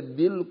 اپنے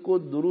دل کو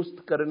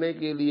درست کرنے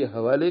کے لیے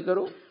حوالے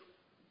کرو،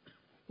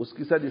 اس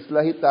کے ساتھ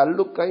اصلاحی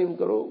تعلق قائم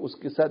کرو، اس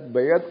کے ساتھ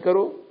بیعت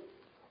کرو،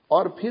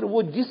 اور پھر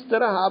وہ جس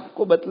طرح آپ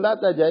کو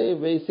بتلاتا جائے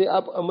ویسے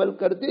آپ عمل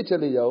کرتے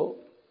چلے جاؤ.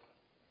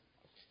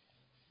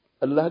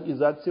 اللہ کی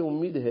ذات سے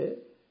امید ہے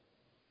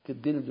کہ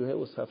دل جو ہے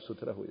وہ صاف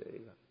ستھرا ہو جائے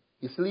گا.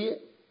 اس لیے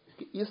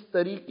کہ اس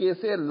طریقے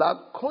سے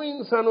لاکھوں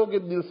انسانوں کے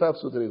دل صاف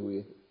ستھرے ہوئے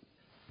ہیں،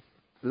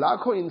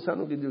 لاکھوں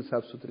انسانوں کے دل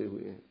صاف ستھرے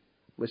ہوئے ہیں.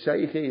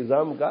 مشائخ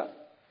اعظام کا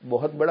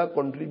بہت بڑا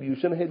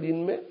کنٹریبیوشن ہے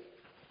دین میں،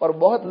 اور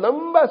بہت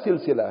لمبا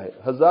سلسلہ ہے.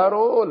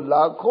 ہزاروں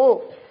لاکھوں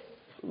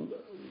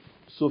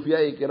صوفیاء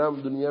کرام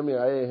دنیا میں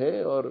آئے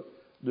ہیں اور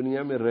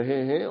دنیا میں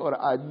رہے ہیں، اور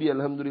آج بھی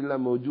الحمدللہ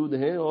موجود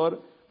ہیں، اور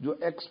جو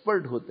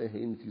ایکسپرٹ ہوتے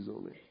ہیں ان چیزوں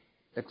میں،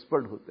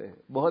 ایکسپرٹ ہوتے ہیں،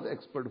 بہت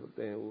ایکسپرٹ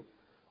ہوتے ہیں. وہ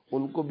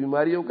ان کو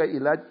بیماریوں کا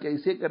علاج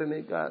کیسے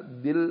کرنے کا،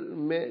 دل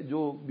میں جو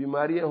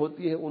بیماریاں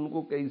ہوتی ہیں ان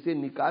کو کیسے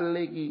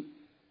نکالنے کی،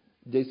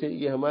 جیسے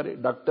یہ ہمارے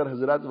ڈاکٹر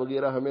حضرات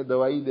وغیرہ ہمیں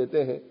دوائی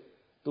دیتے ہیں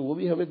تو وہ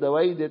بھی ہمیں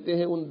دوائی دیتے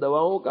ہیں. ان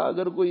دواؤں کا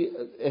اگر کوئی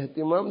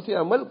اہتمام سے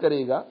عمل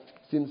کرے گا،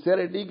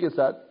 سنسیئرٹی کے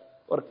ساتھ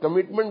اور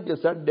کمٹمنٹ کے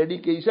ساتھ،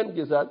 ڈیڈیکیشن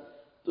کے ساتھ،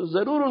 تو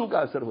ضرور ان کا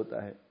اثر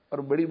ہوتا ہے اور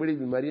بڑی بڑی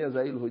بیماریاں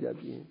زائل ہو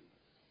جاتی ہیں.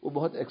 وہ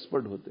بہت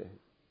ایکسپرٹ ہوتے ہیں.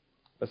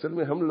 اصل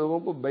میں ہم لوگوں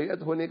کو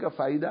بیعت ہونے کا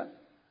فائدہ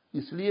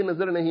اس لیے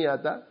نظر نہیں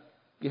آتا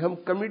کہ ہم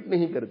کمٹ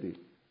نہیں کرتے.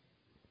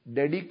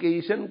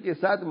 ڈیڈیکیشن کے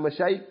ساتھ،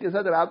 مشائخ کے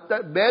ساتھ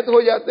رابطہ، بیعت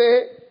ہو جاتے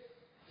ہیں،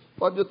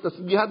 اور جو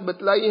تسبیحات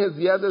بتلائی ہیں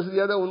زیادہ سے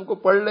زیادہ ان کو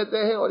پڑھ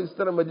لیتے ہیں، اور اس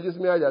طرح مجلس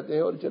میں آ جاتے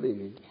ہیں اور چلے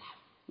گئے.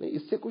 نہیں،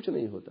 اس سے کچھ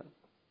نہیں ہوتا.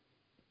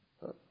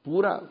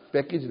 پورا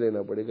پیکج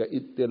لینا پڑے گا.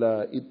 اطلاع،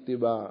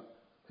 اتباع،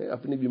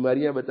 اپنی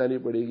بیماریاں بتانی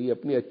پڑے گی،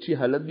 اپنی اچھی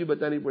حالت بھی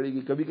بتانی پڑے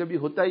گی. کبھی کبھی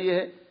ہوتا یہ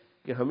ہے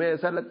کہ ہمیں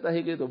ایسا لگتا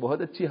ہے کہ تو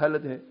بہت اچھی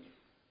حالت ہے.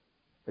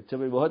 اچھا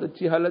بھائی، بہت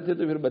اچھی حالت ہے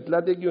تو پھر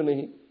بتلاتے کیوں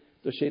نہیں؟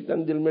 تو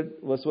شیطان دل میں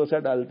وسوسہ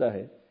ڈالتا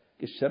ہے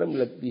کہ شرم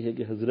لگتی ہے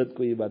کہ حضرت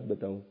کو یہ بات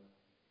بتاؤں،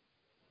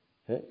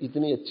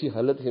 اتنی اچھی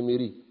حالت ہے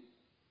میری،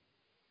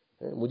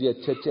 مجھے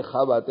اچھے اچھے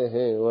خواب آتے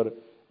ہیں، اور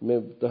میں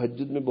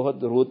تہجد میں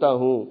بہت روتا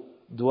ہوں،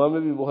 دعا میں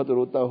بھی بہت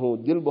روتا ہوں،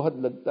 دل بہت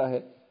لگتا ہے.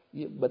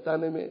 یہ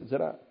بتانے میں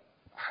ذرا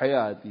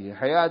حیا آتی ہے.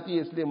 حیا آتی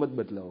ہے اس لیے مت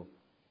بتلاؤ.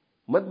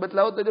 مت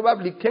بتلاؤ تو جب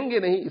آپ لکھیں گے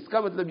نہیں، اس کا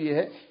مطلب یہ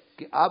ہے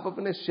کہ آپ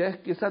اپنے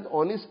شیخ کے ساتھ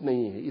آنےسٹ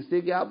نہیں ہیں، اس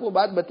لیے کہ آپ وہ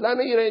بات بتلا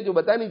نہیں رہے جو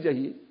بتانی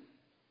چاہیے.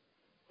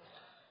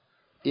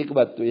 ایک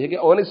بات تو یہ ہے کہ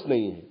آنےسٹ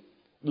نہیں ہے.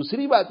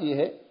 دوسری بات یہ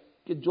ہے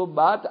کہ جو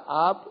بات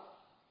آپ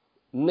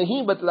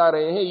نہیں بتلا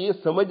رہے ہیں یہ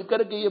سمجھ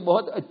کر کہ یہ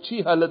بہت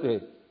اچھی حالت ہے،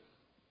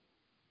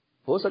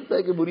 ہو سکتا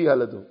ہے کہ بری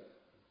حالت ہو.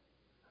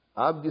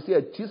 آپ جسے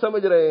اچھی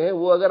سمجھ رہے ہیں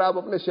وہ اگر آپ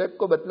اپنے شیخ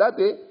کو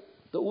بتلاتے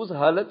تو اس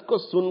حالت کو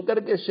سن کر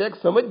کے شیخ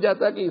سمجھ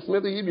جاتا کہ اس میں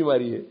تو یہ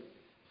بیماری ہے.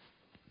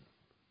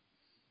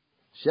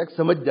 شیخ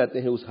سمجھ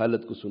جاتے ہیں اس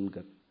حالت کو سن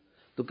کر.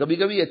 تو کبھی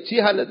کبھی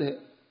اچھی حالت ہے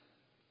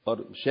اور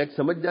شیخ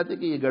سمجھ جاتے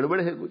کہ یہ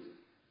گڑبڑ ہے کچھ،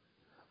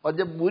 اور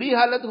جب بری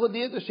حالت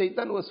ہوتی ہے تو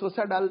شیطان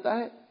وسوسہ ڈالتا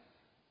ہے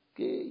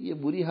کہ یہ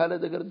بری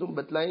حالت اگر تم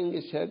بتلائیں گے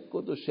شیخ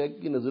کو تو شیخ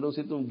کی نظروں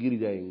سے تم گر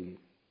جائیں گے.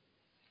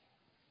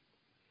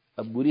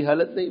 اب بری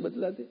حالت نہیں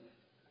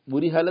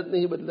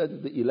بتلاتے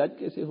تو علاج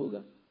کیسے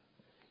ہوگا؟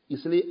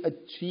 اس لیے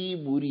اچھی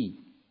بری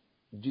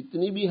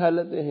جتنی بھی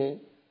حالتیں ہیں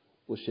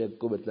وہ شیخ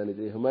کو بتلانی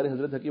چاہیے. ہمارے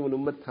حضرت حکیم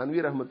الامت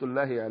تھانوی رحمۃ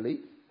اللہ علیہ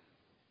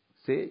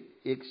سے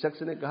ایک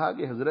شخص نے کہا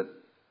کہ حضرت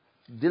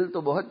دل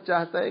تو بہت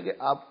چاہتا ہے کہ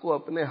آپ کو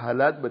اپنے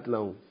حالات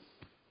بتلاؤں،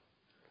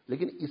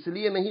 لیکن اس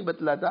لیے نہیں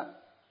بتلاتا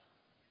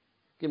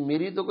کہ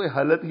میری تو کوئی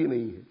حالت ہی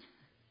نہیں ہے.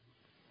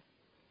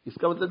 اس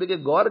کا مطلب ہے کہ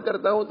غور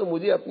کرتا ہوں تو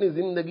مجھے اپنی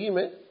زندگی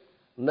میں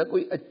نہ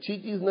کوئی اچھی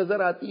چیز نظر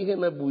آتی ہے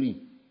نہ بری.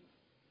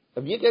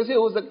 اب یہ کیسے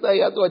ہو سکتا ہے؟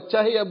 یا تو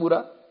اچھا ہے یا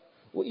برا.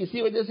 وہ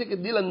اسی وجہ سے کہ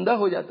دل اندھا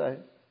ہو جاتا ہے.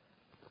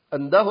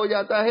 اندھا ہو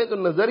جاتا ہے تو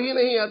نظر ہی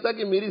نہیں آتا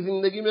کہ میری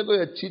زندگی میں کوئی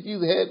اچھی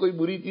چیز ہے کوئی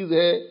بری چیز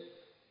ہے.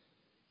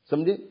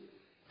 سمجھے؟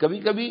 کبھی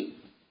کبھی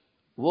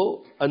وہ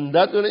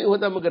اندھا تو نہیں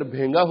ہوتا مگر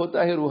بھینگا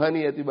ہوتا ہے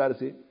روحانی اعتبار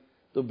سے.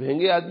 تو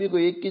بھینگے آدمی کو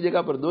ایک کی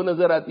جگہ پر دو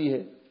نظر آتی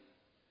ہے.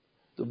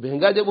 تو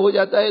بھینگا جب ہو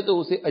جاتا ہے تو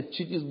اسے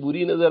اچھی چیز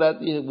بری نظر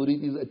آتی ہے، بری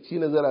چیز اچھی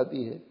نظر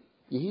آتی ہے.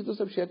 یہی تو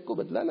سب شیخ کو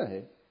بتلانا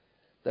ہے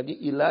تاکہ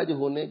علاج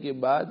ہونے کے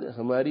بعد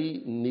ہماری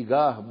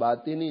نگاہ،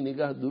 باطنی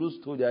نگاہ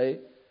درست ہو جائے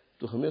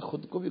تو ہمیں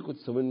خود کو بھی کچھ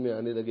سمجھ میں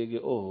آنے لگے کہ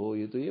اوہ ہو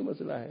یہ تو یہ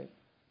مسئلہ ہے،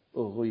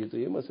 اوہ ہو یہ تو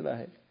یہ مسئلہ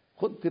ہے.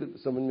 خود پھر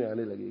سمجھ میں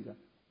آنے لگے گا.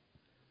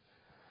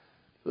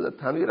 تو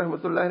تھانوی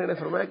رحمۃ اللہ علیہ نے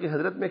فرمایا کہ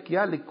حضرت میں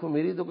کیا لکھوں،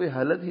 میری تو کوئی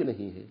حالت ہی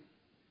نہیں ہے،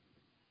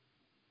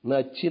 نہ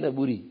اچھی نہ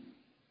بری.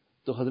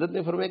 تو حضرت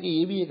نے فرمایا کہ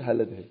یہ بھی ایک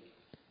حالت ہے،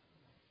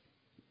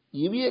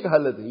 یہ بھی ایک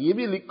حالت ہے، یہ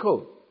بھی لکھو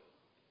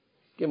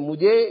کہ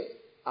مجھے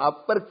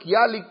آپ پر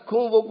کیا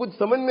لکھوں وہ کچھ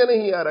سمجھ میں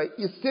نہیں آ رہا ہے.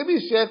 اس سے بھی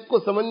شیخ کو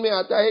سمجھ میں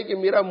آتا ہے کہ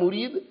میرا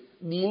مرید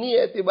دینی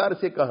اعتبار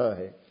سے کہاں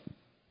ہے،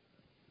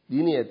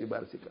 دینی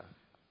اعتبار سے کہاں.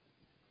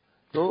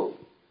 تو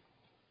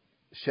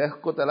شیخ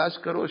کو تلاش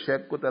کرو.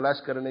 شیخ کو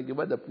تلاش کرنے کے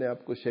بعد اپنے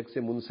آپ کو شیخ سے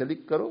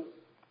منسلک کرو،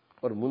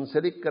 اور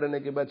منسلک کرنے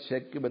کے بعد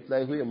شیخ کے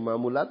بتلائے ہوئے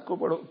معمولات کو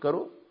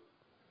کرو،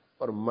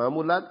 اور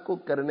معمولات کو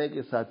کرنے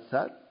کے ساتھ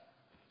ساتھ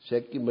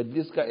شیخ کی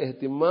مجلس کا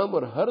اہتمام،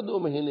 اور ہر 2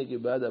 مہینے کے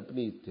بعد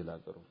اپنی اطلاع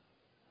کرو.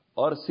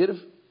 اور صرف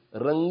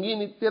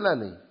رنگین اطلاع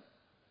نہیں.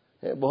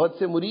 بہت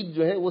سے مرید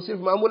جو ہیں وہ صرف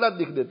معمولات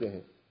لکھ دیتے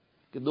ہیں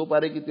کہ 2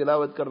 پارے کی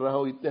تلاوت کر رہا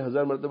ہوں، اتنے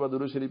 1000 مرتبہ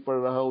درود شریف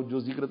پڑھ رہا ہوں، جو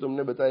ذکر تم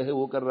نے بتایا ہے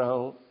وہ کر رہا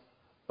ہوں.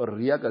 اور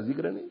ریا کا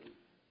ذکر نہیں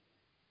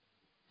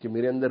کہ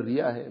میرے اندر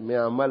ریا ہے، میں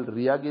اعمال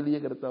ریا کے لیے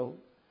کرتا ہوں.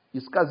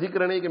 اس کا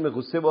ذکر نہیں کہ میں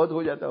غصے بہت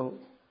ہو جاتا ہوں.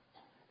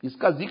 اس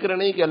کا ذکر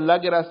نہیں کہ اللہ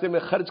کے راستے میں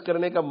خرچ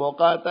کرنے کا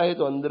موقع آتا ہے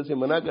تو اندر سے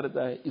منع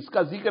کرتا ہے. اس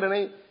کا ذکر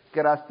نہیں کہ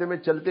راستے میں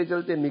چلتے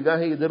چلتے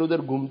نگاہیں ادھر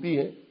ادھر گھومتی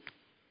ہیں.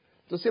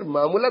 تو صرف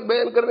معمولات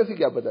بیان کرنے سے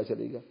کیا پتا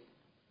چلے گا؟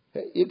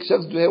 ایک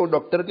شخص جو ہے وہ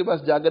ڈاکٹر کے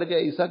پاس جا کر کے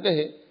ایسا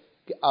کہے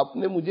کہ آپ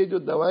نے مجھے جو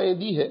دوائیں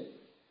دی ہے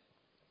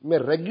میں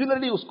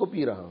ریگولرلی اس کو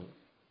پی رہا ہوں،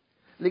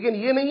 لیکن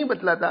یہ نہیں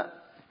بتلاتا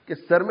کہ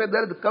سر میں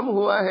درد کم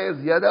ہوا ہے،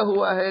 زیادہ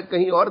ہوا ہے،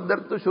 کہیں اور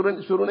درد تو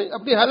شروع نہیں،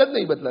 اپنی حالت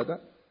نہیں بتلاتا.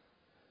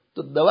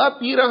 تو دوا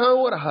پی رہا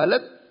ہوں اور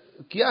حالت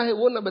کیا ہے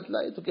وہ نہ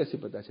بتلائے تو کیسے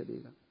پتا چلے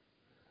گا؟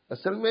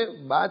 اصل میں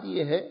بات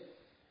یہ ہے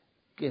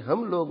کہ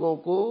ہم لوگوں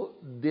کو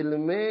دل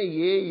میں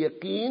یہ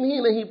یقین ہی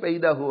نہیں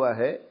پیدا ہوا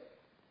ہے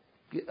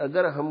کہ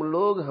اگر ہم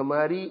لوگ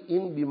ہماری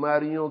ان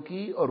بیماریوں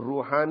کی اور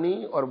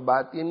روحانی اور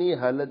باطنی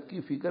حالت کی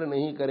فکر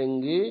نہیں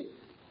کریں گے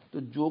تو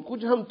جو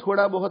کچھ ہم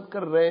تھوڑا بہت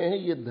کر رہے ہیں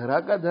یہ دھرا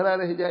کا دھرا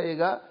رہ جائے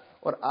گا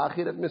اور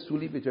آخرت میں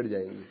سولی پہ چڑھ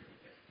جائیں گے.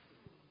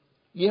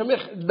 یہ ہمیں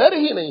ڈر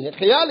ہی نہیں ہے،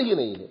 خیال ہی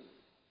نہیں ہے.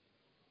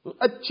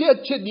 اچھے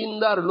اچھے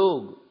دیندار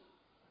لوگ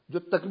جو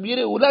تکبیر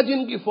اولیٰ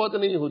جن کی فوت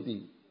نہیں ہوتی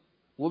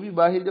وہ بھی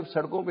باہر جب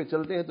سڑکوں پہ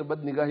چلتے ہیں تو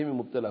بد نگاہی میں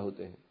مبتلا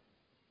ہوتے ہیں،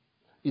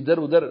 ادھر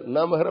ادھر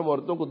نامحرم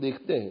عورتوں کو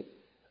دیکھتے ہیں.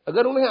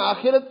 اگر انہیں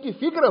آخرت کی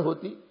فکر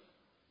ہوتی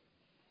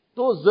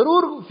تو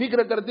ضرور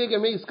فکر کرتے کہ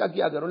میں اس کا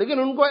کیا کروں، لیکن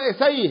ان کو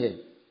ایسا ہی ہے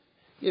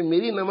کہ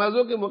میری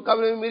نمازوں کے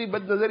مقابلے میں میری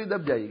بد نظری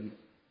دب جائے گی.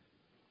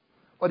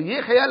 اور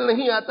یہ خیال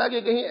نہیں آتا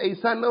کہ کہیں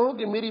ایسا نہ ہو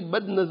کہ میری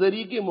بد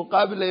نظری کے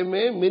مقابلے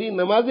میں میری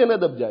نمازیں نہ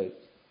دب جائے.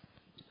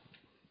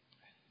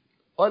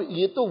 اور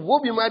یہ تو وہ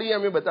بیماریاں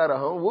میں بتا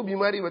رہا ہوں، وہ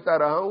بیماری بتا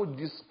رہا ہوں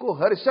جس کو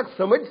ہر شخص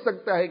سمجھ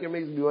سکتا ہے کہ میں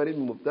اس بیماری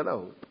میں مبتلا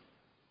ہوں،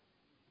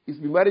 اس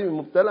بیماری میں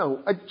مبتلا ہوں.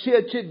 اچھے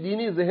اچھے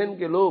دینی ذہن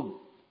کے لوگ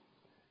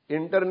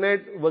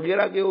انٹرنیٹ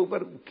وغیرہ کے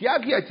اوپر کیا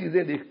کیا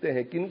چیزیں دیکھتے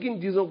ہیں، کن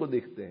کن چیزوں کو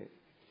دیکھتے ہیں.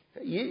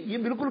 یہ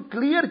بالکل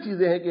کلیئر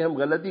چیزیں ہیں کہ ہم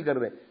غلطی کر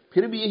رہے ہیں،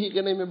 پھر بھی یہی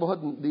کہ نہیں میں بہت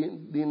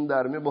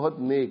دیندار، میں بہت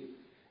نیک.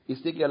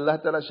 اس لیے کہ اللہ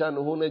تعالیٰ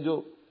شانہ نے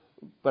جو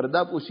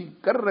پردہ پوشی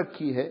کر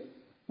رکھی ہے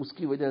اس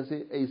کی وجہ سے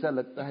ایسا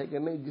لگتا ہے کہ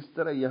نہیں جس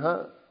طرح یہاں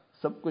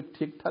سب کچھ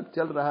ٹھیک ٹھاک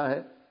چل رہا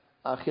ہے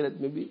آخرت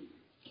میں بھی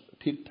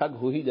ٹھیک ٹھاک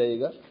ہو ہی جائے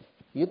گا.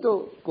 یہ تو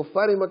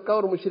کفار مکہ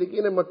اور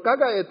مشرکین مکہ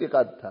کا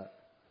اعتقاد تھا.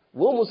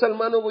 وہ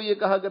مسلمانوں کو یہ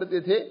کہا کرتے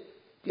تھے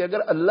کہ اگر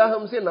اللہ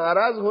ہم سے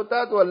ناراض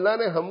ہوتا تو اللہ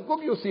نے ہم کو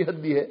کیوں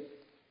صحت دی ہے،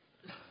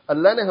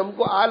 اللہ نے ہم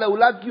کو آل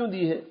اولاد کیوں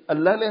دی ہے،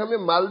 اللہ نے ہمیں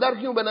مالدار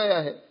کیوں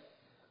بنایا ہے.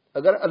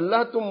 اگر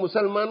اللہ تم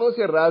مسلمانوں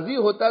سے راضی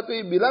ہوتا تو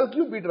یہ بلال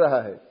کیوں پیٹ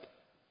رہا ہے،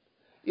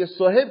 یہ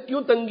صہیب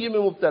کیوں تنگی میں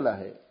مبتلا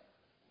ہے،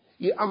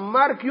 یہ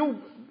عمار کیوں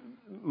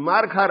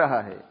مار کھا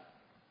رہا ہے،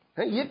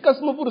 یہ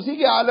قسم پرسی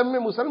کے عالم میں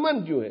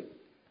مسلمان کیوں ہے.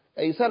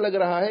 ایسا لگ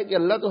رہا ہے کہ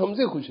اللہ تو ہم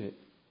سے خوش ہے،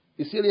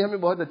 اسی لیے ہمیں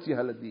بہت اچھی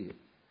حالت دی ہے.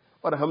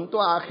 اور ہم تو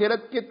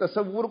آخرت کے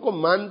تصور کو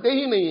مانتے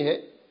ہی نہیں ہے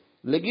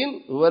لیکن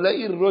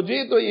وَلَئِن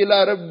رَجِعْتُ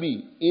إِلَىٰ رَبِّي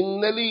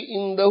إِنَّ لِي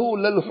عِندَهُ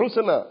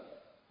لَلْحُسْنَىٰ،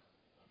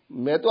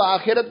 میں تو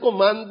آخرت کو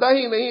مانتا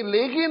ہی نہیں،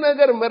 لیکن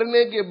اگر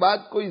مرنے کے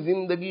بعد کوئی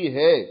زندگی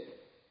ہے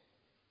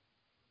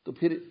تو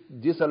پھر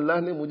جس اللہ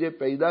نے مجھے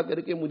پیدا کر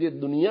کے مجھے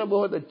دنیا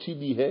بہت اچھی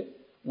دی ہے،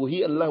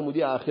 وہی اللہ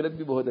مجھے آخرت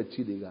بھی بہت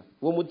اچھی دے گا۔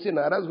 وہ مجھ سے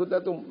ناراض ہوتا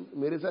تو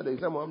میرے ساتھ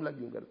ایسا معاملہ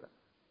کیوں کرتا؟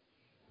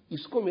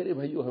 اس کو میرے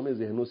بھائیوں ہمیں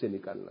ذہنوں سے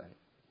نکالنا ہے۔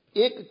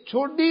 ایک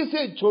چھوٹی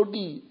سے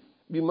چھوٹی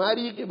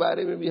بیماری کے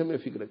بارے میں بھی ہمیں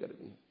فکر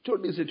کرنی ہے،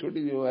 چھوٹی سے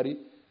چھوٹی بیماری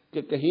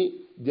کہ کہیں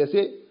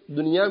جیسے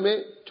دنیا میں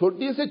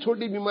چھوٹی سے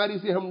چھوٹی بیماری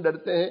سے ہم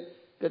ڈرتے ہیں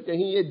کہ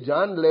کہیں یہ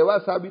جان لیوا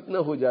ثابت نہ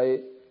ہو جائے،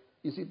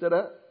 اسی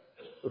طرح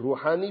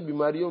روحانی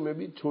بیماریوں میں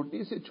بھی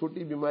چھوٹی سے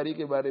چھوٹی بیماری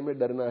کے بارے میں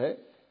ڈرنا ہے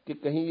کہ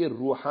کہیں یہ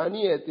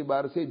روحانی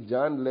اعتبار سے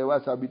جان لیوا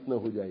ثابت نہ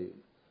ہو جائے۔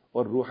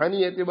 اور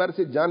روحانی اعتبار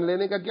سے جان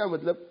لینے کا کیا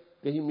مطلب؟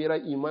 کہیں میرا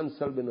ایمان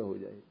سلب نہ ہو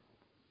جائے،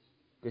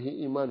 کہیں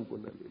ایمان کو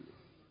نہ لے لے۔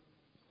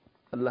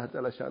 اللہ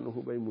تعالیٰ شانہ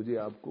بھائی مجھے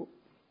آپ کو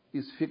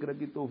اس فکر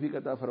کی توفیق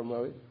عطا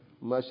فرماوے۔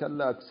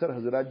 ماشاءاللہ اکثر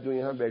حضرات جو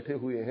یہاں بیٹھے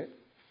ہوئے ہیں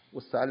وہ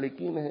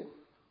سالکین ہیں،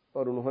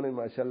 اور انہوں نے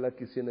ماشاءاللہ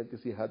کسی نہ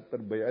کسی حد پر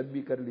بیعت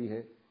بھی کر لی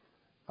ہے،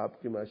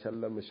 آپ کے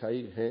ماشاءاللہ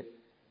مشائخ ہیں۔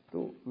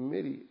 تو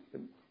میری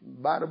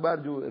بار بار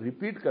جو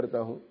ریپیٹ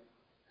کرتا ہوں،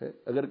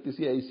 اگر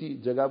کسی ایسی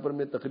جگہ پر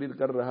میں تقریر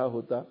کر رہا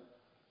ہوتا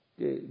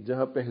کہ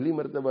جہاں پہلی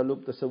مرتبہ لوگ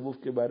تصوف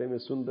کے بارے میں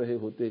سن رہے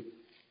ہوتے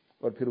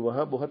اور پھر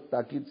وہاں بہت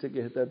تاکید سے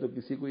کہتا ہے تو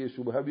کسی کو یہ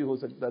شبہ بھی ہو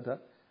سکتا تھا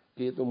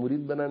کہ یہ تو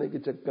مرید بنانے کے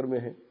چکر میں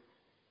ہے،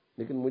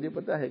 لیکن مجھے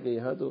پتا ہے کہ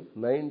یہاں تو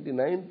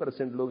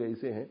 99% لوگ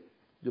ایسے ہیں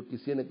جو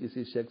کسی نہ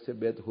کسی شیخ سے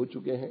بیعت ہو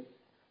چکے ہیں۔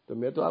 تو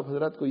میں تو آپ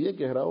حضرات کو یہ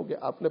کہہ رہا ہوں کہ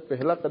آپ نے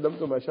پہلا قدم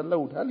تو ماشاءاللہ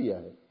اٹھا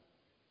لیا ہے،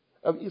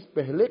 اب اس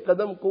پہلے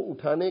قدم کو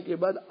اٹھانے کے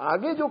بعد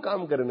آگے جو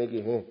کام کرنے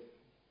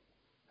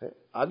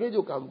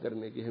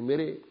کے ہیں،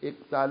 میرے ایک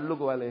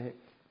تعلق والے ہیں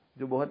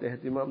جو بہت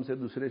اہتمام سے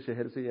دوسرے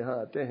شہر سے یہاں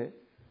آتے ہیں،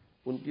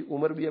 ان کی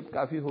عمر بھی اب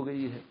کافی ہو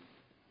گئی ہے،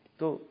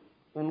 تو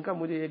ان کا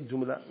مجھے ایک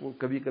جملہ وہ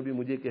کبھی کبھی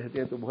مجھے کہتے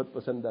ہیں تو بہت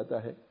پسند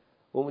آتا ہے۔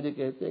 وہ مجھے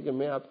کہتے ہیں کہ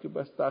میں آپ کے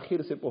پاس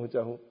تاخیر سے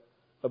پہنچا ہوں،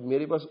 اب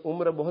میرے پاس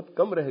عمر بہت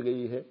کم رہ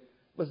گئی ہے،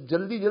 بس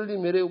جلدی جلدی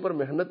میرے اوپر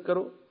محنت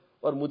کرو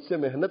اور مجھ سے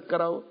محنت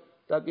کراؤ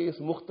تاکہ اس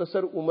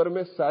مختصر عمر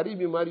میں ساری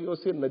بیماریوں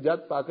سے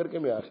نجات پا کر کے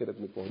میں آخرت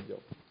میں پہنچ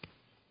جاؤں۔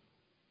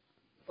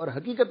 اور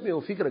حقیقت میں وہ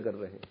فکر کر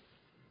رہے ہیں،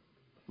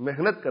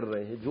 محنت کر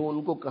رہے ہیں، جو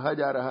ان کو کہا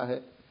جا رہا ہے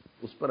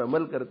اس پر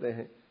عمل کرتے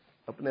ہیں،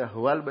 اپنے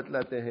احوال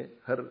بتلاتے ہیں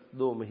ہر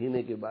 2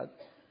 مہینے کے بعد۔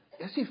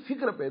 ایسی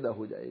فکر پیدا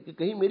ہو جائے کہ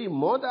کہیں میری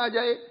موت آ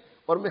جائے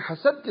اور میں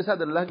حسد کے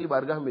ساتھ اللہ کی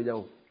بارگاہ میں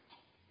جاؤں۔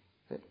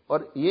 اور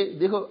یہ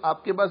دیکھو،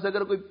 آپ کے پاس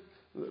اگر کوئی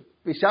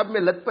پیشاب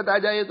میں لت پت آ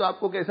جائے تو آپ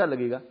کو کیسا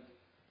لگے گا؟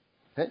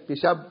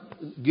 پیشاب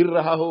گر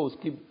رہا ہو اس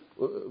کی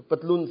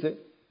پتلون سے،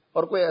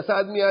 اور کوئی ایسا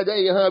آدمی آ جائے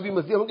یہاں ابھی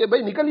مسجد ہوں کہ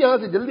بھائی نکل یہاں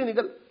سے، جلدی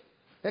نکل،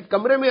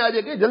 کمرے میں آ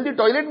جائے کہ جلدی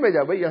ٹوائلٹ میں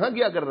جا، بھائی یہاں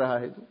کیا کر رہا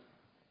ہے تو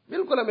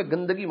بالکل ہمیں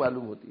گندگی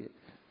معلوم ہوتی ہے۔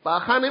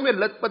 پاخانے میں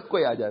لت پت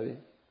کوئی آ جاوے،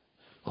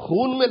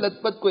 خون میں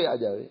لت پت کوئی آ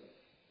جاوے،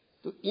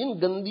 تو ان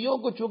گندگیوں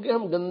کو چونکہ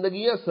ہم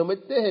گندگیاں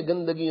سمجھتے ہیں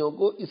گندگیوں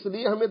کو، اس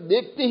لیے ہمیں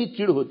دیکھتے ہی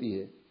چڑ ہوتی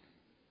ہے۔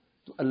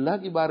 تو اللہ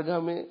کی بارگاہ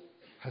میں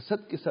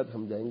حسد کے ساتھ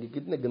ہم جائیں گے،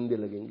 کتنے گندے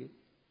لگیں گے۔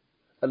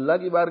 اللہ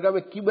کی بارگاہ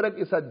میں کبر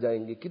کے ساتھ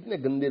جائیں گے، کتنے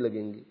گندے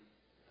لگیں گے۔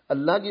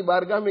 اللہ کی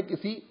بارگاہ میں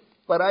کسی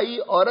پرائی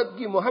عورت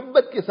کی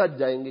محبت کے ساتھ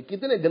جائیں گے،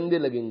 کتنے گندے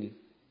لگیں گے۔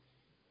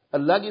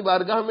 اللہ کی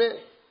بارگاہ میں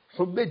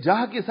حب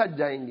جاہ کے ساتھ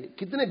جائیں گے،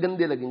 کتنے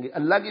گندے لگیں گے۔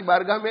 اللہ کی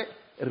بارگاہ میں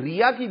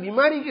ریا کی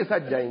بیماری کے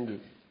ساتھ جائیں گے،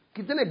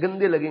 کتنے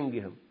گندے لگیں گے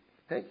ہم۔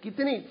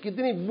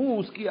 کتنی بو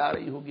اس کی آ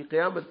رہی ہوگی،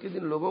 قیامت کے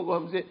دن لوگوں کو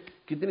ہم سے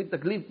کتنی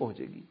تکلیف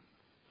پہنچے گی۔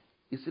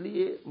 اس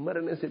لیے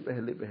مرنے سے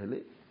پہلے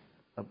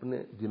اپنے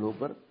دلوں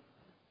پر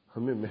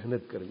ہمیں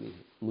محنت کرنی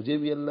ہے۔ مجھے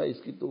بھی اللہ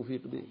اس کی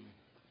توفیق دے،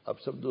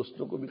 آپ سب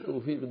دوستوں کو بھی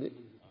توفیق دے۔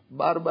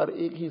 بار بار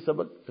ایک ہی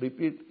سبق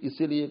ریپیٹ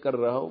اسی لیے کر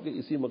رہا ہوں کہ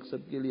اسی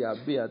مقصد کے لیے آپ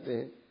بھی آتے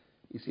ہیں،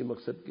 اسی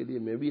مقصد کے لیے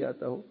میں بھی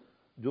آتا ہوں۔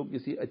 جو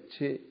کسی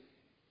اچھے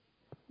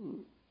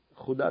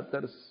خدا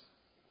ترس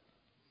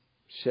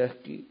شیخ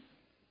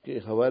کے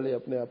حوالے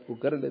اپنے آپ کو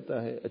کر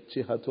لیتا ہے،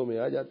 اچھے ہاتھوں میں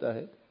آ جاتا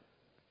ہے،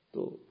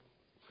 تو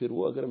پھر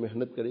وہ اگر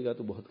محنت کرے گا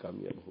تو بہت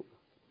کامیاب ہوگا۔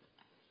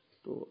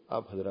 تو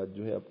آپ حضرات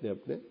جو ہے اپنے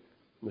اپنے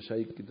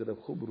مشائخ کی طرف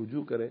خوب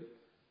رجوع کریں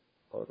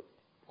اور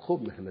خوب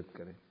محنت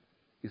کریں،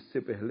 اس سے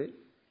پہلے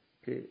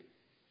کہ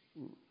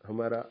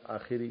ہمارا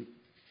آخری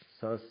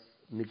سانس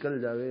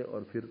نکل جاوے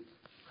اور پھر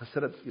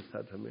حسرت کے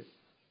ساتھ ہمیں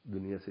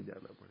دنیا سے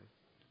جانا پڑے۔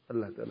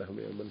 اللہ تعالی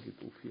ہمیں عمل کی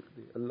توفیق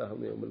دے، اللہ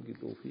ہمیں عمل کی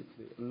توفیق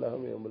دے، اللہ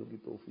ہمیں عمل کی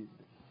توفیق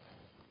دے۔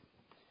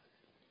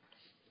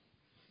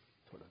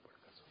 تھوڑا پڑھ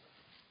کر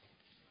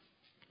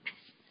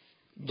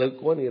سنا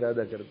کون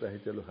ارادہ کرتا ہے؟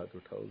 چلو ہاتھ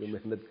اٹھاؤ گے،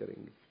 محنت کریں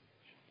گے۔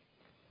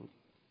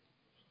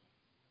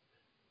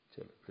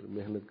 چلو پھر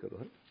محنت کرو،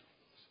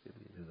 اس کے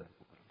لیے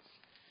جزاکم اللہ۔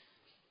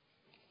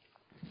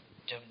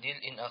 جب دل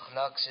ان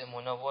اخلاق سے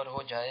منور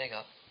ہو جائے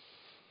گا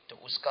تو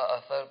اس کا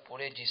اثر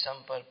پورے جسم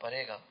پر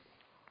پڑے گا،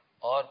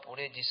 اور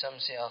پورے جسم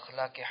سے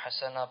اخلاق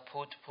حسنہ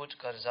پھوٹ پھوٹ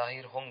کر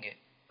ظاہر ہوں گے۔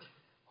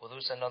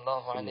 حضور صلی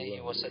اللہ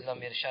علیہ وسلم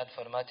ارشاد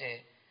فرماتے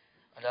ہیں،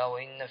 الا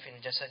وان فی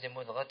الجسد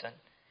مضغۃ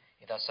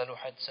اذا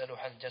صلحت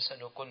صلح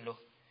الجسد كله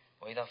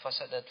وَإِذَا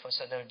فَسَدَتْ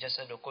فَسَدَ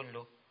الْجَسَدُ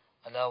كُلُّهُ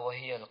أَلَا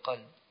وَهِيَ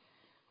الْقَلْبُ.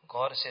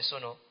 غور سے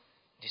سنو،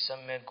 جسم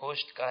میں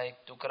گوشت کا ایک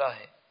ٹکڑا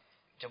ہے،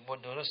 جب وہ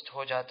درست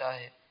ہو جاتا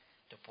ہے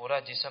تو پورا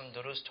جسم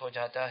درست ہو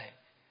جاتا ہے،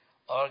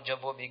 اور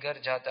جب وہ بگڑ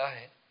جاتا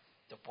ہے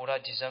تو پورا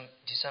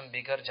جسم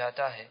بگڑ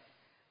جاتا ہے.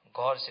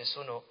 غور سے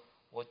سنو،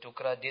 وہ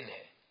ٹکڑا دل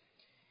ہے.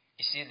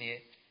 اسی لیے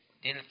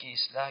دل کی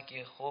اصلاح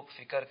کی خوب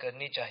فکر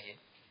کرنی چاہیے.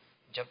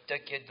 جب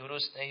تک یہ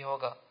درست نہیں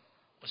ہوگا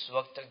اس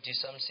وقت تک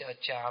جسم سے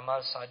اچھے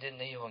اعمال صادر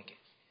نہیں ہوں گے.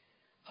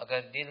 اگر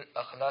دل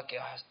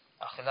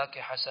اخلاق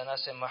حسنہ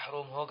سے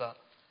محروم ہوگا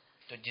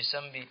تو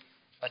جسم بھی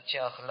اچھے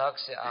اخلاق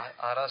سے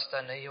آراستہ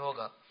نہیں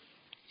ہوگا.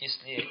 اس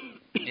لیے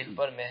دل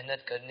پر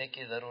محنت کرنے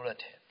کی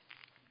ضرورت ہے.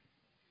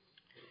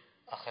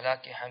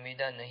 اخلاق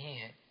حمیدہ نہیں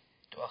ہے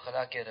تو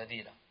اخلاق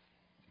رذیلہ.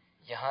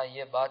 یہاں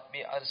یہ بات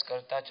بھی عرض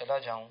کرتا چلا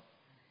جاؤں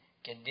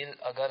کہ دل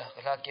اگر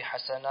اخلاق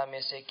حسنہ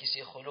میں سے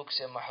کسی خلق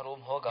سے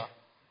محروم ہوگا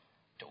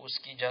تو اس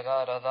کی جگہ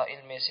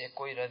رذائل میں سے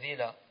کوئی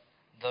رذیلہ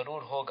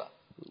ضرور ہوگا.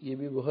 یہ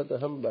بھی بہت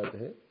اہم بات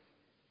ہے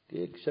کہ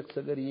ایک شخص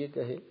اگر یہ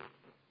کہے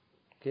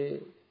کہ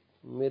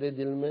میرے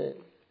دل میں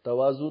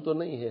تواضع تو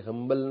نہیں ہے،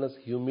 ہمبلنس،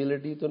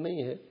 ہیوملٹی تو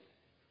نہیں ہے،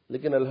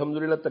 لیکن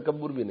الحمدللہ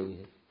تکبر بھی نہیں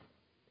ہے.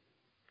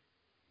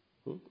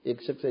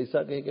 ایک شخص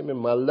ایسا کہے کہ میں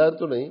مالدار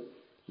تو نہیں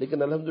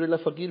لیکن الحمدللہ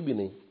فقیر بھی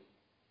نہیں،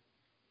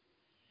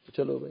 تو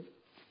چلو بھائی،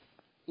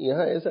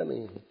 یہاں ایسا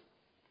نہیں ہے.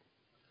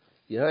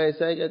 یہاں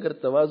ایسا ہے کہ اگر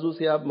تواضع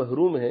سے آپ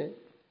محروم ہیں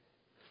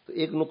تو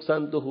ایک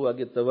نقصان تو ہوا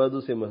کہ تواضع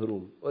سے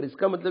محروم، اور اس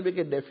کا مطلب ہے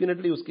کہ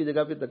ڈیفینیٹلی اس کی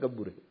جگہ پہ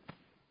تکبر ہے.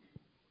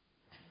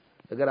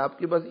 اگر آپ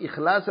کے پاس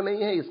اخلاص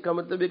نہیں ہے اس کا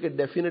مطلب ہے کہ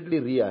ڈیفینیٹلی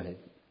ریا ہے.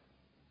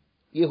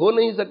 یہ ہو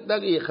نہیں سکتا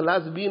کہ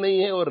اخلاص بھی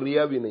نہیں ہے اور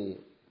ریا بھی نہیں ہے.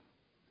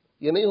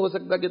 یہ نہیں ہو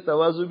سکتا کہ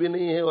تواضع بھی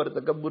نہیں ہے اور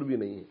تکبر بھی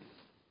نہیں ہے.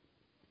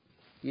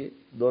 یہ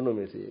دونوں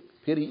میں سے ایک.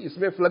 پھر اس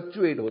میں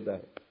فلکچویٹ ہوتا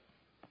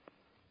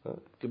ہے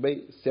کہ بھائی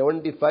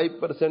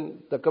 75%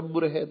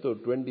 تکبر ہے تو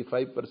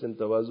 25%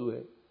 تواضع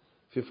ہے،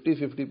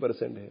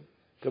 50-50% ہے.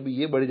 کبھی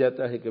یہ بڑھ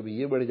جاتا ہے کبھی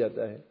یہ بڑھ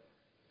جاتا ہے.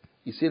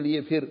 اسی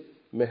لیے پھر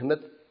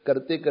محنت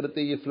کرتے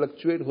کرتے یہ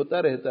فلکچویٹ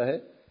ہوتا رہتا ہے،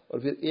 اور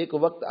پھر ایک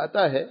وقت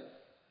آتا ہے،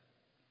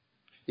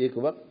 ایک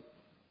وقت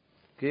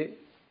کہ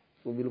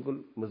وہ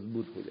بالکل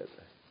مضبوط ہو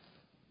جاتا ہے.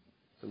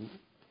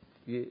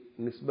 یہ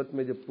نسبت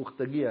میں جب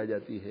پختگی آ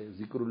جاتی ہے،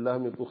 ذکر اللہ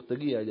میں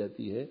پختگی آ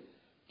جاتی ہے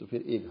تو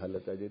پھر ایک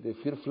حالت آ جاتی ہے.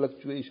 پھر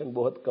فلکچویشن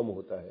بہت کم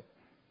ہوتا ہے.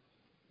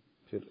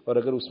 اور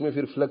اگر اس میں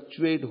پھر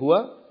فلکچویٹ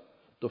ہوا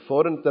تو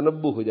فوراً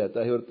تنبہ ہو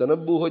جاتا ہے، اور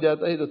تنبہ ہو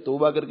جاتا ہے تو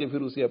توبہ کر کے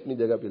پھر اسے اپنی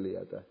جگہ پہ لے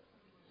آتا ہے.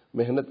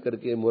 محنت کر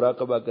کے،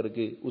 مراقبہ کر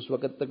کے اس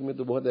وقت تک میں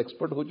تو بہت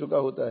ایکسپرٹ ہو چکا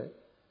ہوتا ہے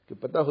کہ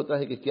پتہ ہوتا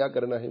ہے کہ کیا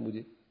کرنا ہے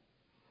مجھے.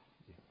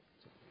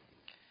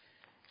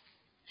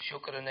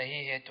 شکر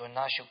نہیں ہے تو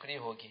ناشکری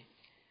ہوگی،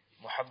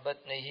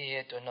 محبت نہیں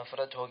ہے تو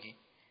نفرت ہوگی،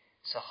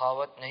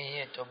 سخاوت نہیں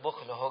ہے تو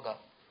بخل ہوگا،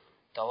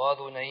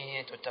 تواضع نہیں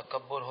ہے تو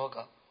تکبر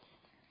ہوگا.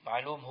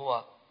 معلوم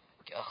ہوا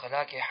کہ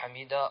اخلاق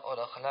حمیدہ اور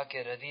اخلاق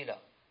رذیلہ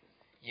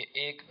یہ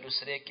ایک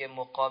دوسرے کے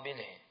مقابل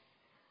ہیں.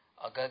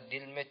 اگر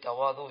دل میں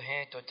تواضع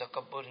ہے تو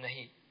تکبر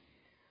نہیں،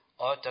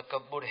 اور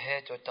تکبر ہے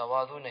تو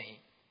تواضع نہیں.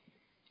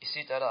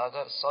 اسی طرح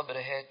اگر صبر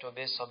ہے تو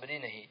بے صبری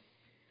نہیں،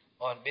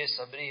 اور بے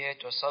صبری ہے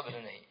تو صبر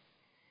نہیں.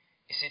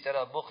 اسی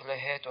طرح بخل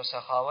ہے تو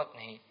سخاوت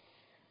نہیں،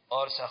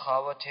 اور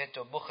سخاوت ہے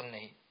تو بخل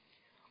نہیں.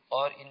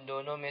 اور ان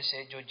دونوں میں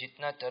سے جو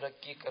جتنا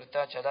ترقی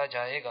کرتا چلا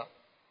جائے گا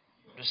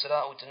دوسرا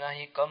اتنا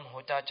ہی کم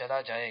ہوتا چلا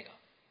جائے گا.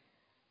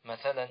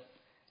 مثلا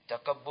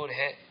تکبر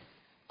ہے،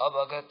 اب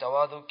اگر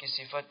تواضع کی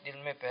صفت دل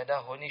میں پیدا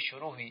ہونی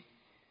شروع ہوئی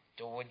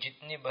تو وہ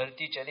جتنی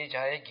بڑھتی چلی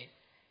جائے گی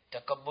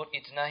تکبر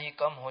اتنا ہی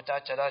کم ہوتا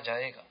چلا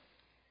جائے گا.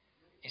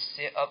 اس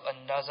سے اب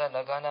اندازہ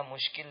لگانا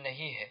مشکل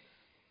نہیں ہے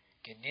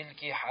کہ دل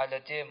کی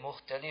حالتیں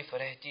مختلف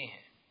رہتی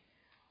ہیں،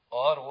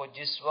 اور وہ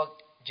جس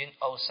وقت جن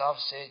اوصاف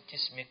سے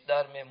جس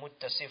مقدار میں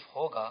متصف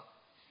ہوگا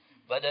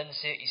بدن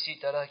سے اسی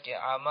طرح کے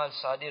اعمال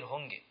صادر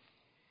ہوں گے.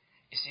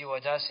 اسی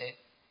وجہ سے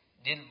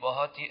دل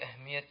بہت ہی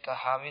اہمیت کا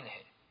حامل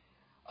ہے.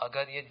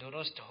 اگر یہ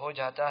درست ہو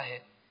جاتا ہے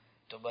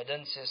تو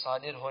بدن سے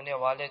صادر ہونے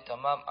والے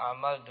تمام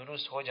اعمال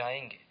درست ہو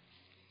جائیں گے،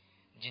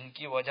 جن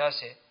کی وجہ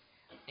سے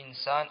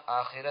انسان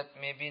آخرت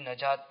میں بھی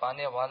نجات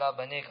پانے والا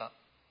بنے گا.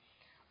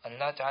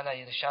 اللہ تعالیٰ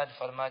ارشاد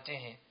فرماتے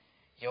ہیں،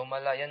 یوم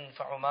لا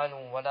ينفع مال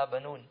ولا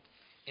بنون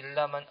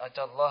الا من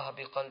اتى الله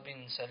بقلب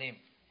سلیم.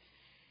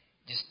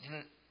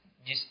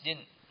 جس دن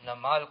نہ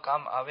مال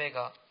کام آئے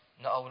گا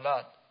نہ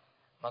اولاد،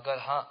 مگر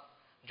ہاں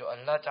جو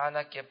اللہ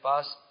تعالیٰ کے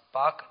پاس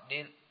پاک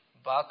دل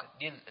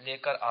لے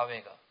کر آئے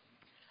گا.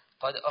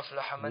 قد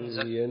افلح من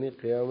یعنی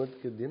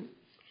قیامت کے دن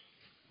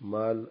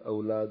مال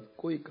اولاد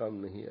کوئی کام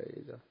نہیں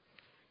آئے گا،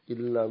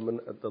 الا من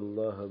اتى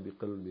الله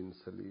بقلب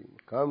سلیم.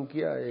 کام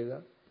کیا آئے گا؟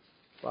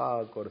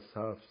 پاک اور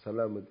صاف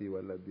سلامتی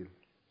والا دل.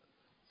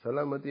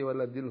 سلامتی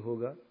والا دل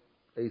ہوگا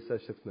ایسا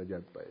شخص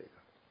نجات پائے گا.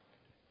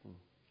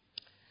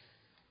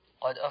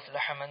 قد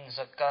افلح من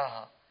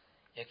زکاہا،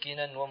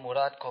 یقیناً وہ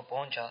مراد کو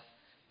پہنچا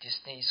جس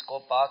نے اس کو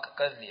پاک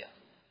کر لیا.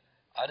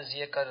 عرض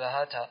یہ کر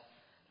رہا تھا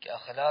کہ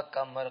اخلاق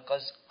کا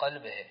مرکز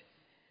قلب ہے،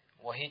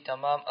 وہی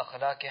تمام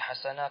اخلاق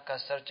حسنہ کا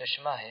سر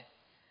چشمہ ہے،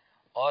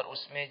 اور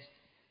اس میں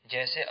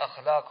جیسے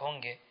اخلاق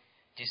ہوں گے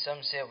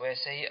جسم سے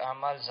ویسے ہی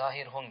اعمال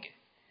ظاہر ہوں گے۔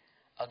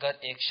 اگر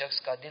ایک شخص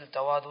کا دل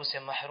تواضع سے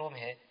محروم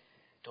ہے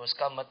تو اس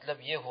کا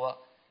مطلب یہ ہوا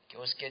کہ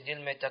اس کے دل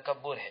میں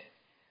تکبر ہے،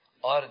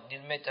 اور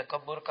دل میں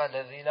تکبر کا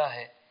لذیلہ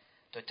ہے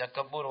تو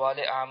تکبر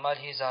والے اعمال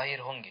ہی ظاہر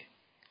ہوں گے۔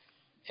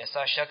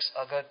 ایسا شخص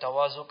اگر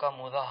تواضع کا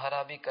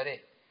مظاہرہ بھی کرے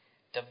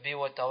تب بھی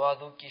وہ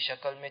تواضع کی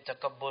شکل میں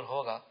تکبر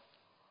ہوگا،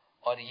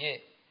 اور یہ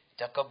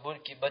تکبر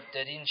کی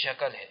بدترین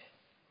شکل ہے۔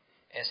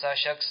 ایسا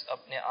شخص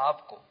اپنے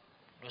آپ کو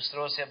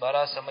دوسروں سے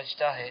بڑا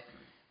سمجھتا ہے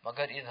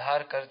مگر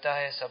اظہار کرتا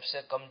ہے سب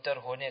سے کمتر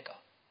ہونے کا،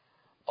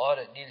 اور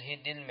دل ہی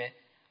دل میں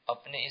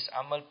اپنے اس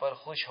عمل پر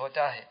خوش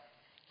ہوتا ہے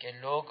کہ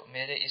لوگ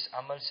میرے اس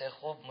عمل سے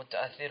خوب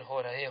متاثر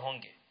ہو رہے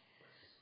ہوں گے۔